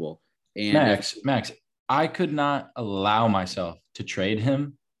untouchable. And Max, I could not allow myself to trade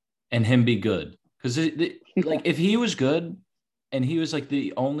him and him be good. Cause like if he was good and he was like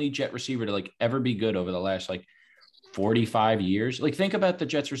the only Jet receiver to like ever be good over the last like 45 years, like think about the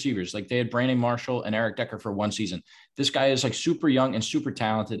Jets receivers. Like they had Brandon Marshall and Eric Decker for 1 season. This guy is like super young and super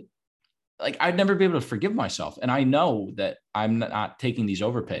talented. like I'd never be able to forgive myself. And I know that I'm not taking these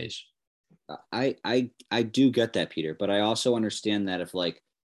overpays. I do get that, Peter, but I also understand that if like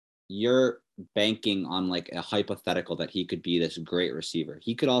you're banking on like a hypothetical that he could be this great receiver,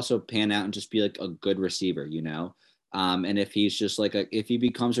 he could also pan out and just be like a good receiver, you know? And if he's just like if he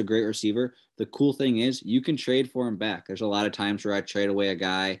becomes a great receiver, the cool thing is you can trade for him back. There's a lot of times where I trade away a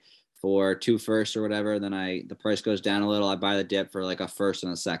guy for 2 firsts or whatever, then the price goes down a little. I buy the dip for like a first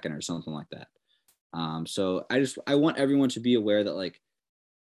and a second or something like that. So I want everyone to be aware that like,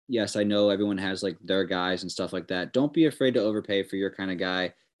 yes, I know everyone has like their guys and stuff like that. Don't be afraid to overpay for your kind of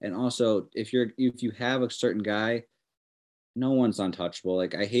guy. And also, if you have a certain guy, no one's untouchable.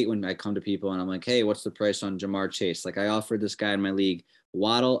 Like I hate when I come to people and I'm like, hey, what's the price on Jamar Chase? Like I offered this guy in my league,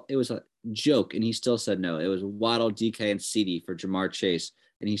 Waddle. It was a joke, and he still said no. It was Waddle, DK, and CD for Jamar Chase,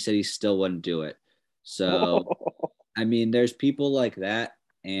 and he said he still wouldn't do it. So, I mean, there's people like that,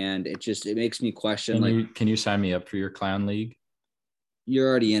 and it makes me question. Can you sign me up for your clown league? You're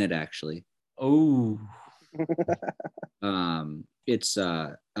already in it, actually. Oh. It's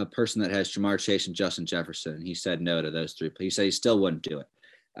a person that has Jamar Chase and Justin Jefferson, and he said no to those 3. He said he still wouldn't do it.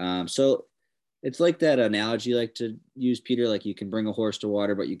 So it's like that analogy, like to use, Peter, like you can bring a horse to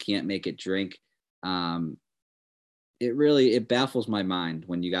water, but you can't make it drink. It baffles my mind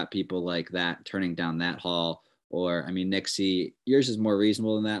when you got people like that turning down that haul. Or, I mean, Nixie, yours is more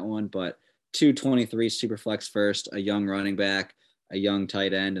reasonable than that one, but 223 super flex first, a young running back, a young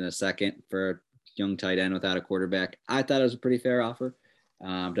tight end, and a second for a young tight end without a quarterback. I thought it was a pretty fair offer.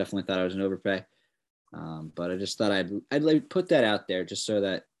 Definitely thought it was an overpay. But I just thought I'd like put that out there just so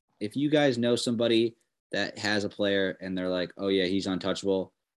that if you guys know somebody that has a player and they're like, oh yeah, he's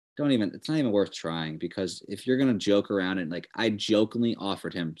untouchable, it's not even worth trying, because if you're going to joke around and like, I jokingly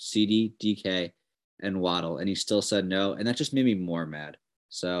offered him CD, DK, and Waddle, and he still said no. And that just made me more mad.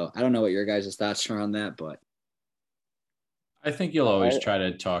 So I don't know what your guys' thoughts are on that, but I think you'll always try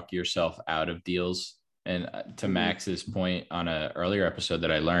to talk yourself out of deals. And to Max's point on an earlier episode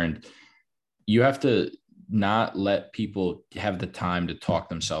that I learned, you have to not let people have the time to talk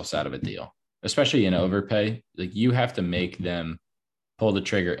themselves out of a deal, especially in overpay. Like you have to make them pull the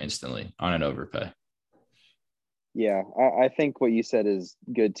trigger instantly on an overpay. Yeah, I think what you said is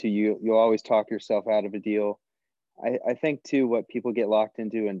good too. You'll always talk yourself out of a deal. I think too, what people get locked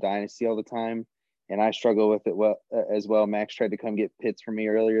into in Dynasty all the time, and I struggle with it as well. Max tried to come get Pitts for me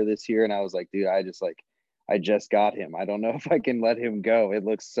earlier this year, and I was like, dude, I just got him. I don't know if I can let him go. It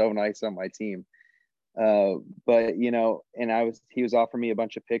looks so nice on my team. But you know, and he was offering me a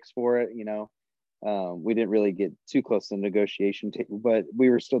bunch of picks for it. You know, we didn't really get too close to the negotiation table, but we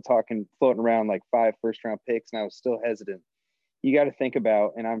were still floating around like 5 first-round picks, and I was still hesitant. You got to think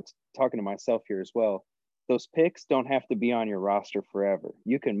about, and I'm talking to myself here as well, those picks don't have to be on your roster forever.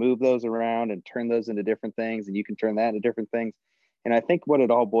 You can move those around and turn those into different things, and you can turn that into different things. And I think what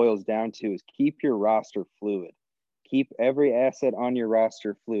it all boils down to is keep your roster fluid. Keep every asset on your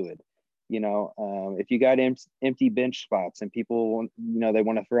roster fluid. You know, if you got empty bench spots and people, you know, they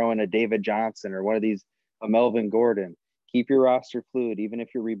want to throw in a David Johnson or one of these, a Melvin Gordon, keep your roster fluid. Even if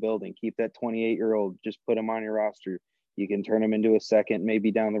you're rebuilding, keep that 28-year-old, just put him on your roster. You can turn him into a second,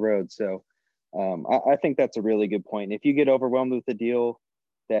 maybe down the road. So I think that's a really good point. And if you get overwhelmed with the deal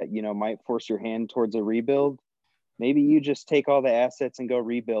that, you know, might force your hand towards a rebuild, maybe you just take all the assets and go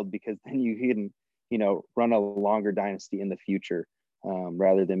rebuild, because then you can, you know, run a longer dynasty in the future,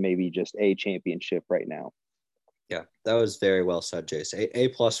 rather than maybe just a championship right now. Yeah, that was very well said, Jace. A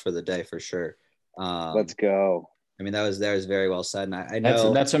plus for the day for sure. Let's go. I mean, that was very well said. And I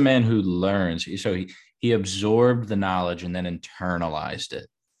know that's a man who learns. So he absorbed the knowledge and then internalized it.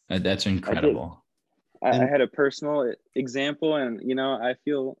 That's incredible. I had a personal example, and, you know, I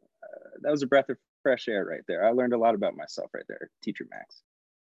feel that was a breath of fresh air right there. I learned a lot about myself right there, Teacher Max.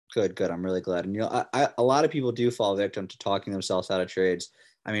 Good. I'm really glad. And, you know, a lot of people do fall victim to talking themselves out of trades.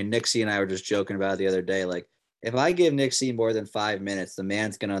 I mean, Nixie and I were just joking about it the other day. Like, if I give Nixie more than 5 minutes, the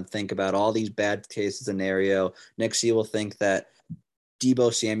man's going to think about all these bad case scenario. Nixie will think that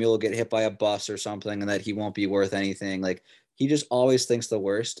Deebo Samuel will get hit by a bus or something and that he won't be worth anything. Like, he just always thinks the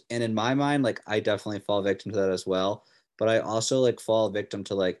worst. And in my mind, like, I definitely fall victim to that as well. But I also, like, fall victim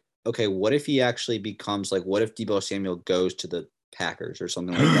to, like, okay, what if he actually becomes, like, what if Deebo Samuel goes to the Packers or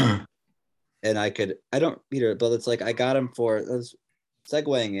something like that? And Peter, but it's like, I got him for, that's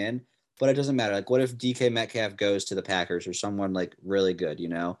segueing in, but it doesn't matter. Like, what if DK Metcalf goes to the Packers or someone like really good, you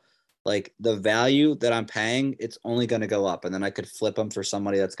know? Like, the value that I'm paying, it's only going to go up. And then I could flip them for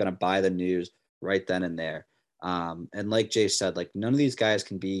somebody that's going to buy the news right then and there. And like Jay said, like, none of these guys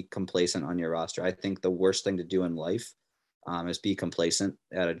can be complacent on your roster. I think the worst thing to do in life is be complacent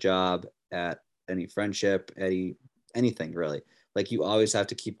at a job, at any friendship, anything really. Like you always have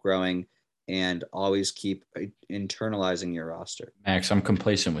to keep growing and always keep internalizing your roster. Max, I'm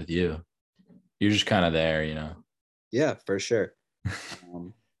complacent with you. You're just kind of there, you know. Yeah, for sure.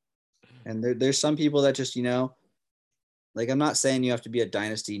 And there's some people that just, like I'm not saying you have to be a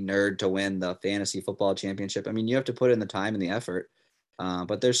dynasty nerd to win the fantasy football championship. I mean, you have to put in the time and the effort.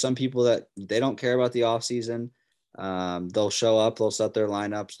 But there's some people that they don't care about the offseason. They'll show up, they'll set their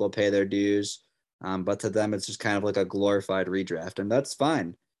lineups, they'll pay their dues. But to them, it's just kind of like a glorified redraft, and that's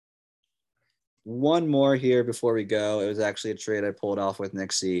fine. One more here before we go. It was actually a trade I pulled off with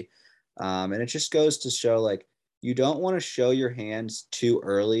Nick C. And it just goes to show, like, you don't want to show your hands too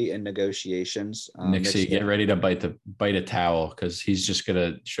early in negotiations. Nick C, get ready to bite a towel because he's just going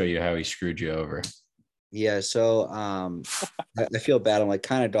to show you how he screwed you over. Yeah, so I feel bad. I'm like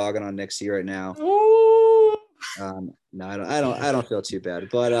kind of dogging on Nick C right now. No, I don't feel too bad.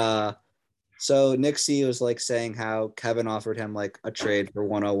 But so Nick C was like saying how Kevin offered him like a trade for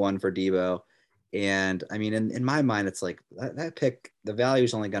 101 for Debo. And I mean, in my mind, it's like that pick, the value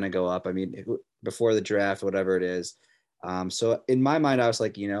is only going to go up. I mean, before the draft, whatever it is. So in my mind, I was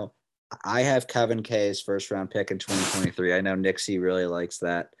like, I have Kevin K's first round pick in 2023. I know Nick C really likes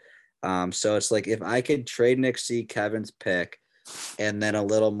that. So it's like if I could trade Nick C Kevin's pick and then a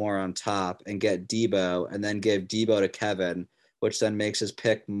little more on top and get Debo and then give Debo to Kevin, which then makes his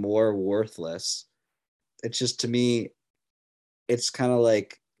pick more worthless. It's just, to me, it's kind of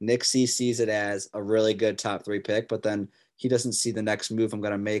like Nick C sees it as a really good top 3 pick, but then he doesn't see the next move I'm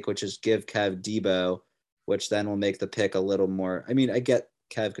going to make, which is give Kev Debo, which then will make the pick a little more. I mean, I get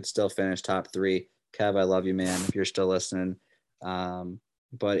Kev could still finish top 3. Kev, I love you, man, if you're still listening.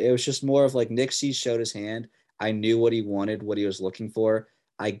 But it was just more of like Nick C showed his hand. I knew what he wanted, what he was looking for.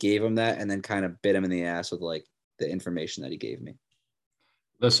 I gave him that and then kind of bit him in the ass with like the information that he gave me.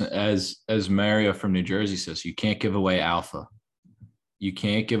 Listen, as Mario from New Jersey says, you can't give away alpha. You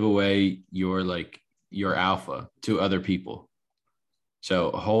can't give away your alpha to other people. So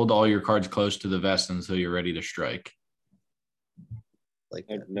hold all your cards close to the vest until you're ready to strike. Like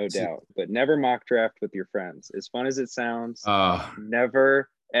no doubt, but never mock draft with your friends. As fun as it sounds, never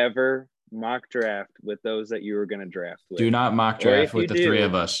ever mock draft with those that you were going to draft with. Do not mock draft with the 3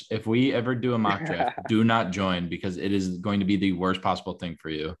 of us. If we ever do a mock draft, do not join because it is going to be the worst possible thing for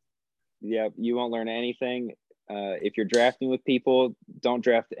you. Yep, you won't learn anything. If you're drafting with people, don't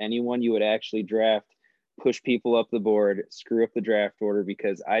draft anyone you would actually draft. Push people up the board, screw up the draft order,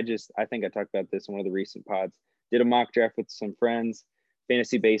 because I think I talked about this in one of the recent pods. Did a mock draft with some friends,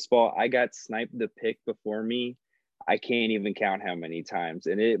 fantasy baseball. I got sniped the pick before me. I can't even count how many times.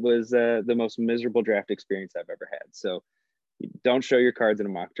 And it was the most miserable draft experience I've ever had. So don't show your cards in a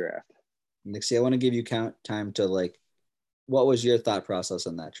mock draft. Nixie, I want to give you time to like, what was your thought process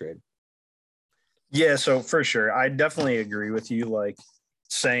on that trade? Yeah, so for sure. I definitely agree with you. Like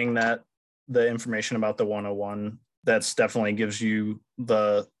saying that the information about the 101, that's definitely gives you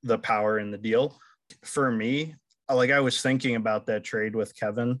the power in the deal. For me, like I was thinking about that trade with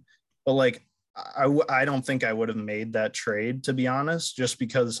Kevin, but like I don't think I would have made that trade, to be honest, just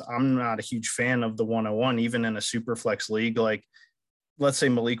because I'm not a huge fan of the 101, even in a super flex league. Like, let's say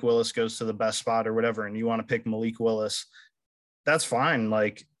Malik Willis goes to the best spot or whatever, and you want to pick Malik Willis, that's fine.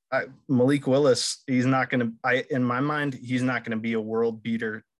 Like Malik Willis, he's not going to, in my mind, he's not going to be a world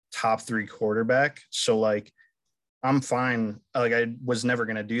beater top 3 quarterback. So like, I'm fine. Like I was never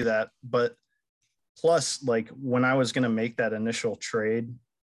going to do that. But plus, like when I was going to make that initial trade,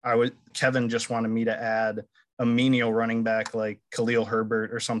 Kevin just wanted me to add a menial running back like Khalil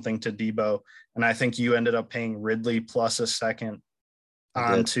Herbert or something to Debo. And I think you ended up paying Ridley plus a second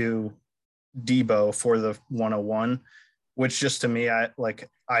onto Debo for the 101, which just to me, I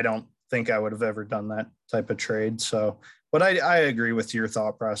don't think I would have ever done that type of trade. So, but I agree with your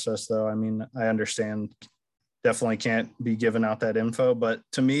thought process though. I mean, I understand, definitely can't be giving out that info, but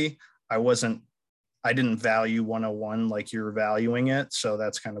to me, I didn't value 101 like you're valuing it. So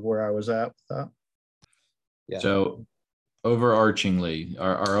that's kind of where I was at with that. Yeah. So overarchingly,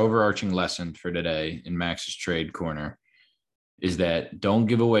 our overarching lesson for today in Max's Trade Corner is that don't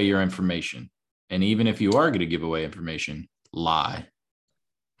give away your information. And even if you are going to give away information, lie.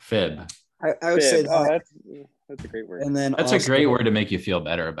 Fib. I would say that. That's a great word. And then that's also a great word to make you feel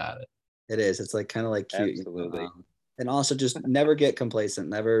better about it. It is. It's like kind of like cute. Absolutely. And also just never get complacent.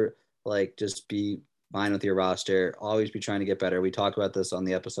 Never like just be fine with your roster. Always be trying to get better. We talk about this on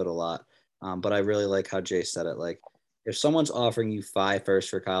the episode a lot. But I really like how Jay said it. Like if someone's offering you 5 firsts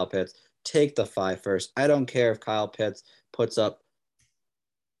for Kyle Pitts, take the 5 first. I don't care if Kyle Pitts puts up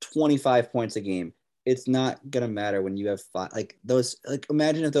 25 points a game. it's not gonna matter when you have five. Like those, like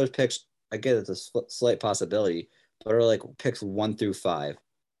imagine if those picks. I get it's a slight possibility, but are like picks 1 through 5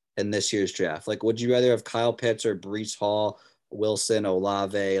 in this year's draft. Like, would you rather have Kyle Pitts or Breece Hall, Wilson,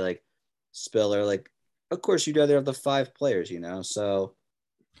 Olave, like Spiller? Like, of course, you'd rather have the 5 players, you know. So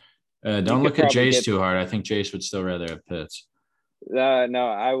don't look at Jace too hard. I think Jace would still rather have Pitts. No,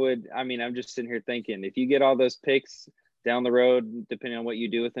 I would. I mean, I'm just sitting here thinking if you get all those picks down the road, depending on what you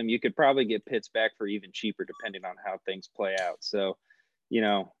do with them, you could probably get Pitts back for even cheaper, depending on how things play out. So, you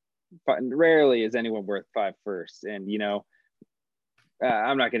know, rarely is anyone worth 5 firsts. And, you know,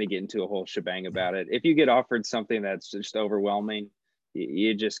 I'm not going to get into a whole shebang about it. If you get offered something that's just overwhelming,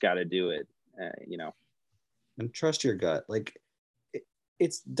 you just got to do it, you know. And trust your gut. Like,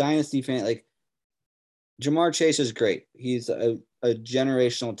 it's dynasty fan. Like, Jamar Chase is great. He's a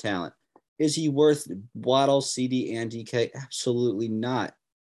generational talent. Is he worth Waddle, CD, and DK? Absolutely not.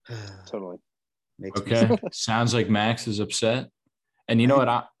 Totally. Okay. Sounds like Max is upset. And you know what?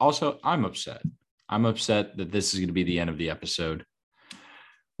 I'm upset. I'm upset that this is going to be the end of the episode.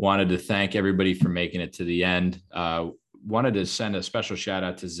 Wanted to thank everybody for making it to the end. Wanted to send a special shout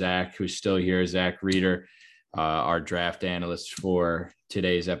out to Zach, who's still here, Zach Reeder, our draft analyst for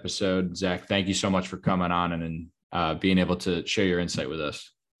today's episode. Zach, thank you so much for coming on and being able to share your insight with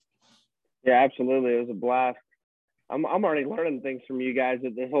us. Yeah, absolutely. It was a blast. I'm already learning things from you guys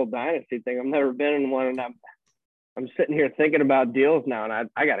at this whole dynasty thing. I've never been in one, and I'm sitting here thinking about deals now, and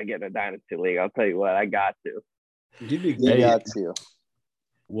I got to get in a dynasty league. I'll tell you what, I got to. You got to.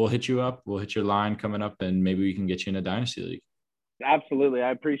 We'll hit you up. We'll hit your line coming up, and maybe we can get you in a dynasty league. Absolutely. I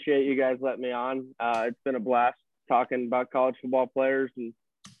appreciate you guys letting me on. It's been a blast talking about college football players and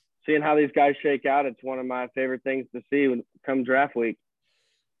seeing how these guys shake out. It's one of my favorite things to see when come draft week.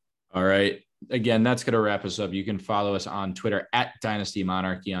 All right. Again, that's going to wrap us up. You can follow us on Twitter at Dynasty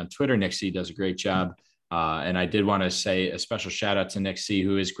Monarchy on Twitter. Nick C does a great job. And I did want to say a special shout out to Nick C,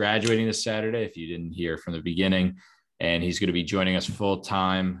 who is graduating this Saturday, if you didn't hear from the beginning, and he's going to be joining us full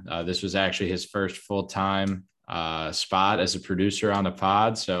time. This was actually his first full-time spot as a producer on the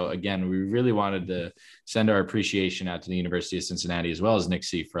pod. So again, we really wanted to send our appreciation out to the University of Cincinnati, as well as Nick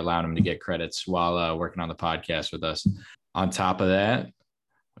C, for allowing him to get credits while working on the podcast with us. On top of that,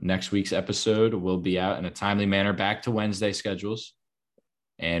 next week's episode will be out in a timely manner, back to Wednesday schedules.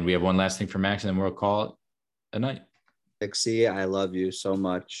 And we have one last thing for Max, and then we'll call it a night. Dixie, I love you so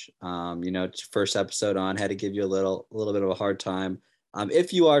much. You know, first episode on, had to give you a little bit of a hard time.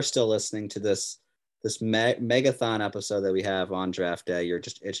 If you are still listening to this megathon episode that we have on draft day, you're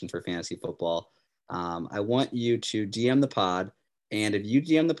just itching for fantasy football. I want you to DM the pod, and if you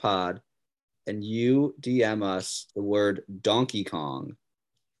DM the pod and you DM us the word Donkey Kong,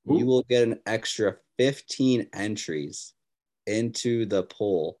 you will get an extra 15 entries into the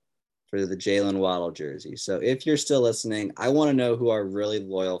poll for the Jalen Waddle jersey. So if you're still listening, I want to know who our really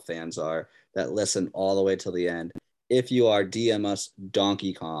loyal fans are that listen all the way till the end. If you are, DM us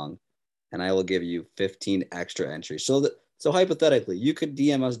Donkey Kong, and I will give you 15 extra entries. So hypothetically, you could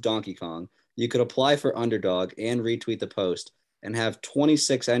DM us Donkey Kong. You could apply for Underdog and retweet the post and have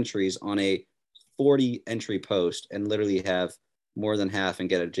 26 entries on a 40 entry post and literally have more than half and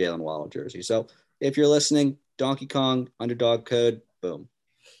get a Jalen Waddle jersey. So if you're listening, Donkey Kong, Underdog code, boom.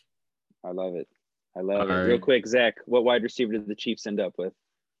 I love it. I love it. Right. Real quick, Zach, what wide receiver did the Chiefs end up with?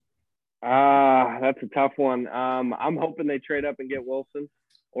 That's a tough one. I'm hoping they trade up and get Wilson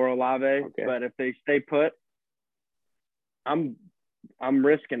or Olave, Okay. but if they stay put, I'm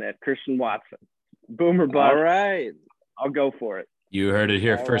risking it. Christian Watson, boomer bust. All right. I'll go for it. You heard it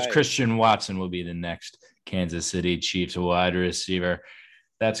here All first. right. Christian Watson will be the next Kansas City Chiefs wide receiver.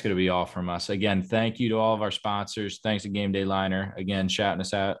 That's going to be all from us. Again, thank you to all of our sponsors. Thanks to Game Day Liner. Again, shouting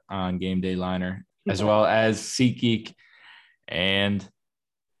us out on Game Day Liner, as well as SeatGeek and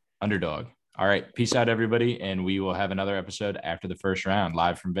Underdog. All right. Peace out, everybody. And we will have another episode after the first round,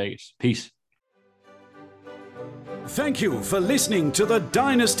 live from Vegas. Peace. Thank you for listening to the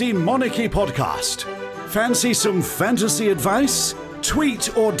Dynasty Monarchy podcast. Fancy some fantasy advice?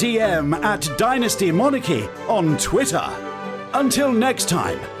 Tweet or DM at Dynasty Monarchy on Twitter. Until next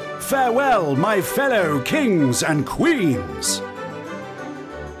time, farewell, my fellow kings and queens.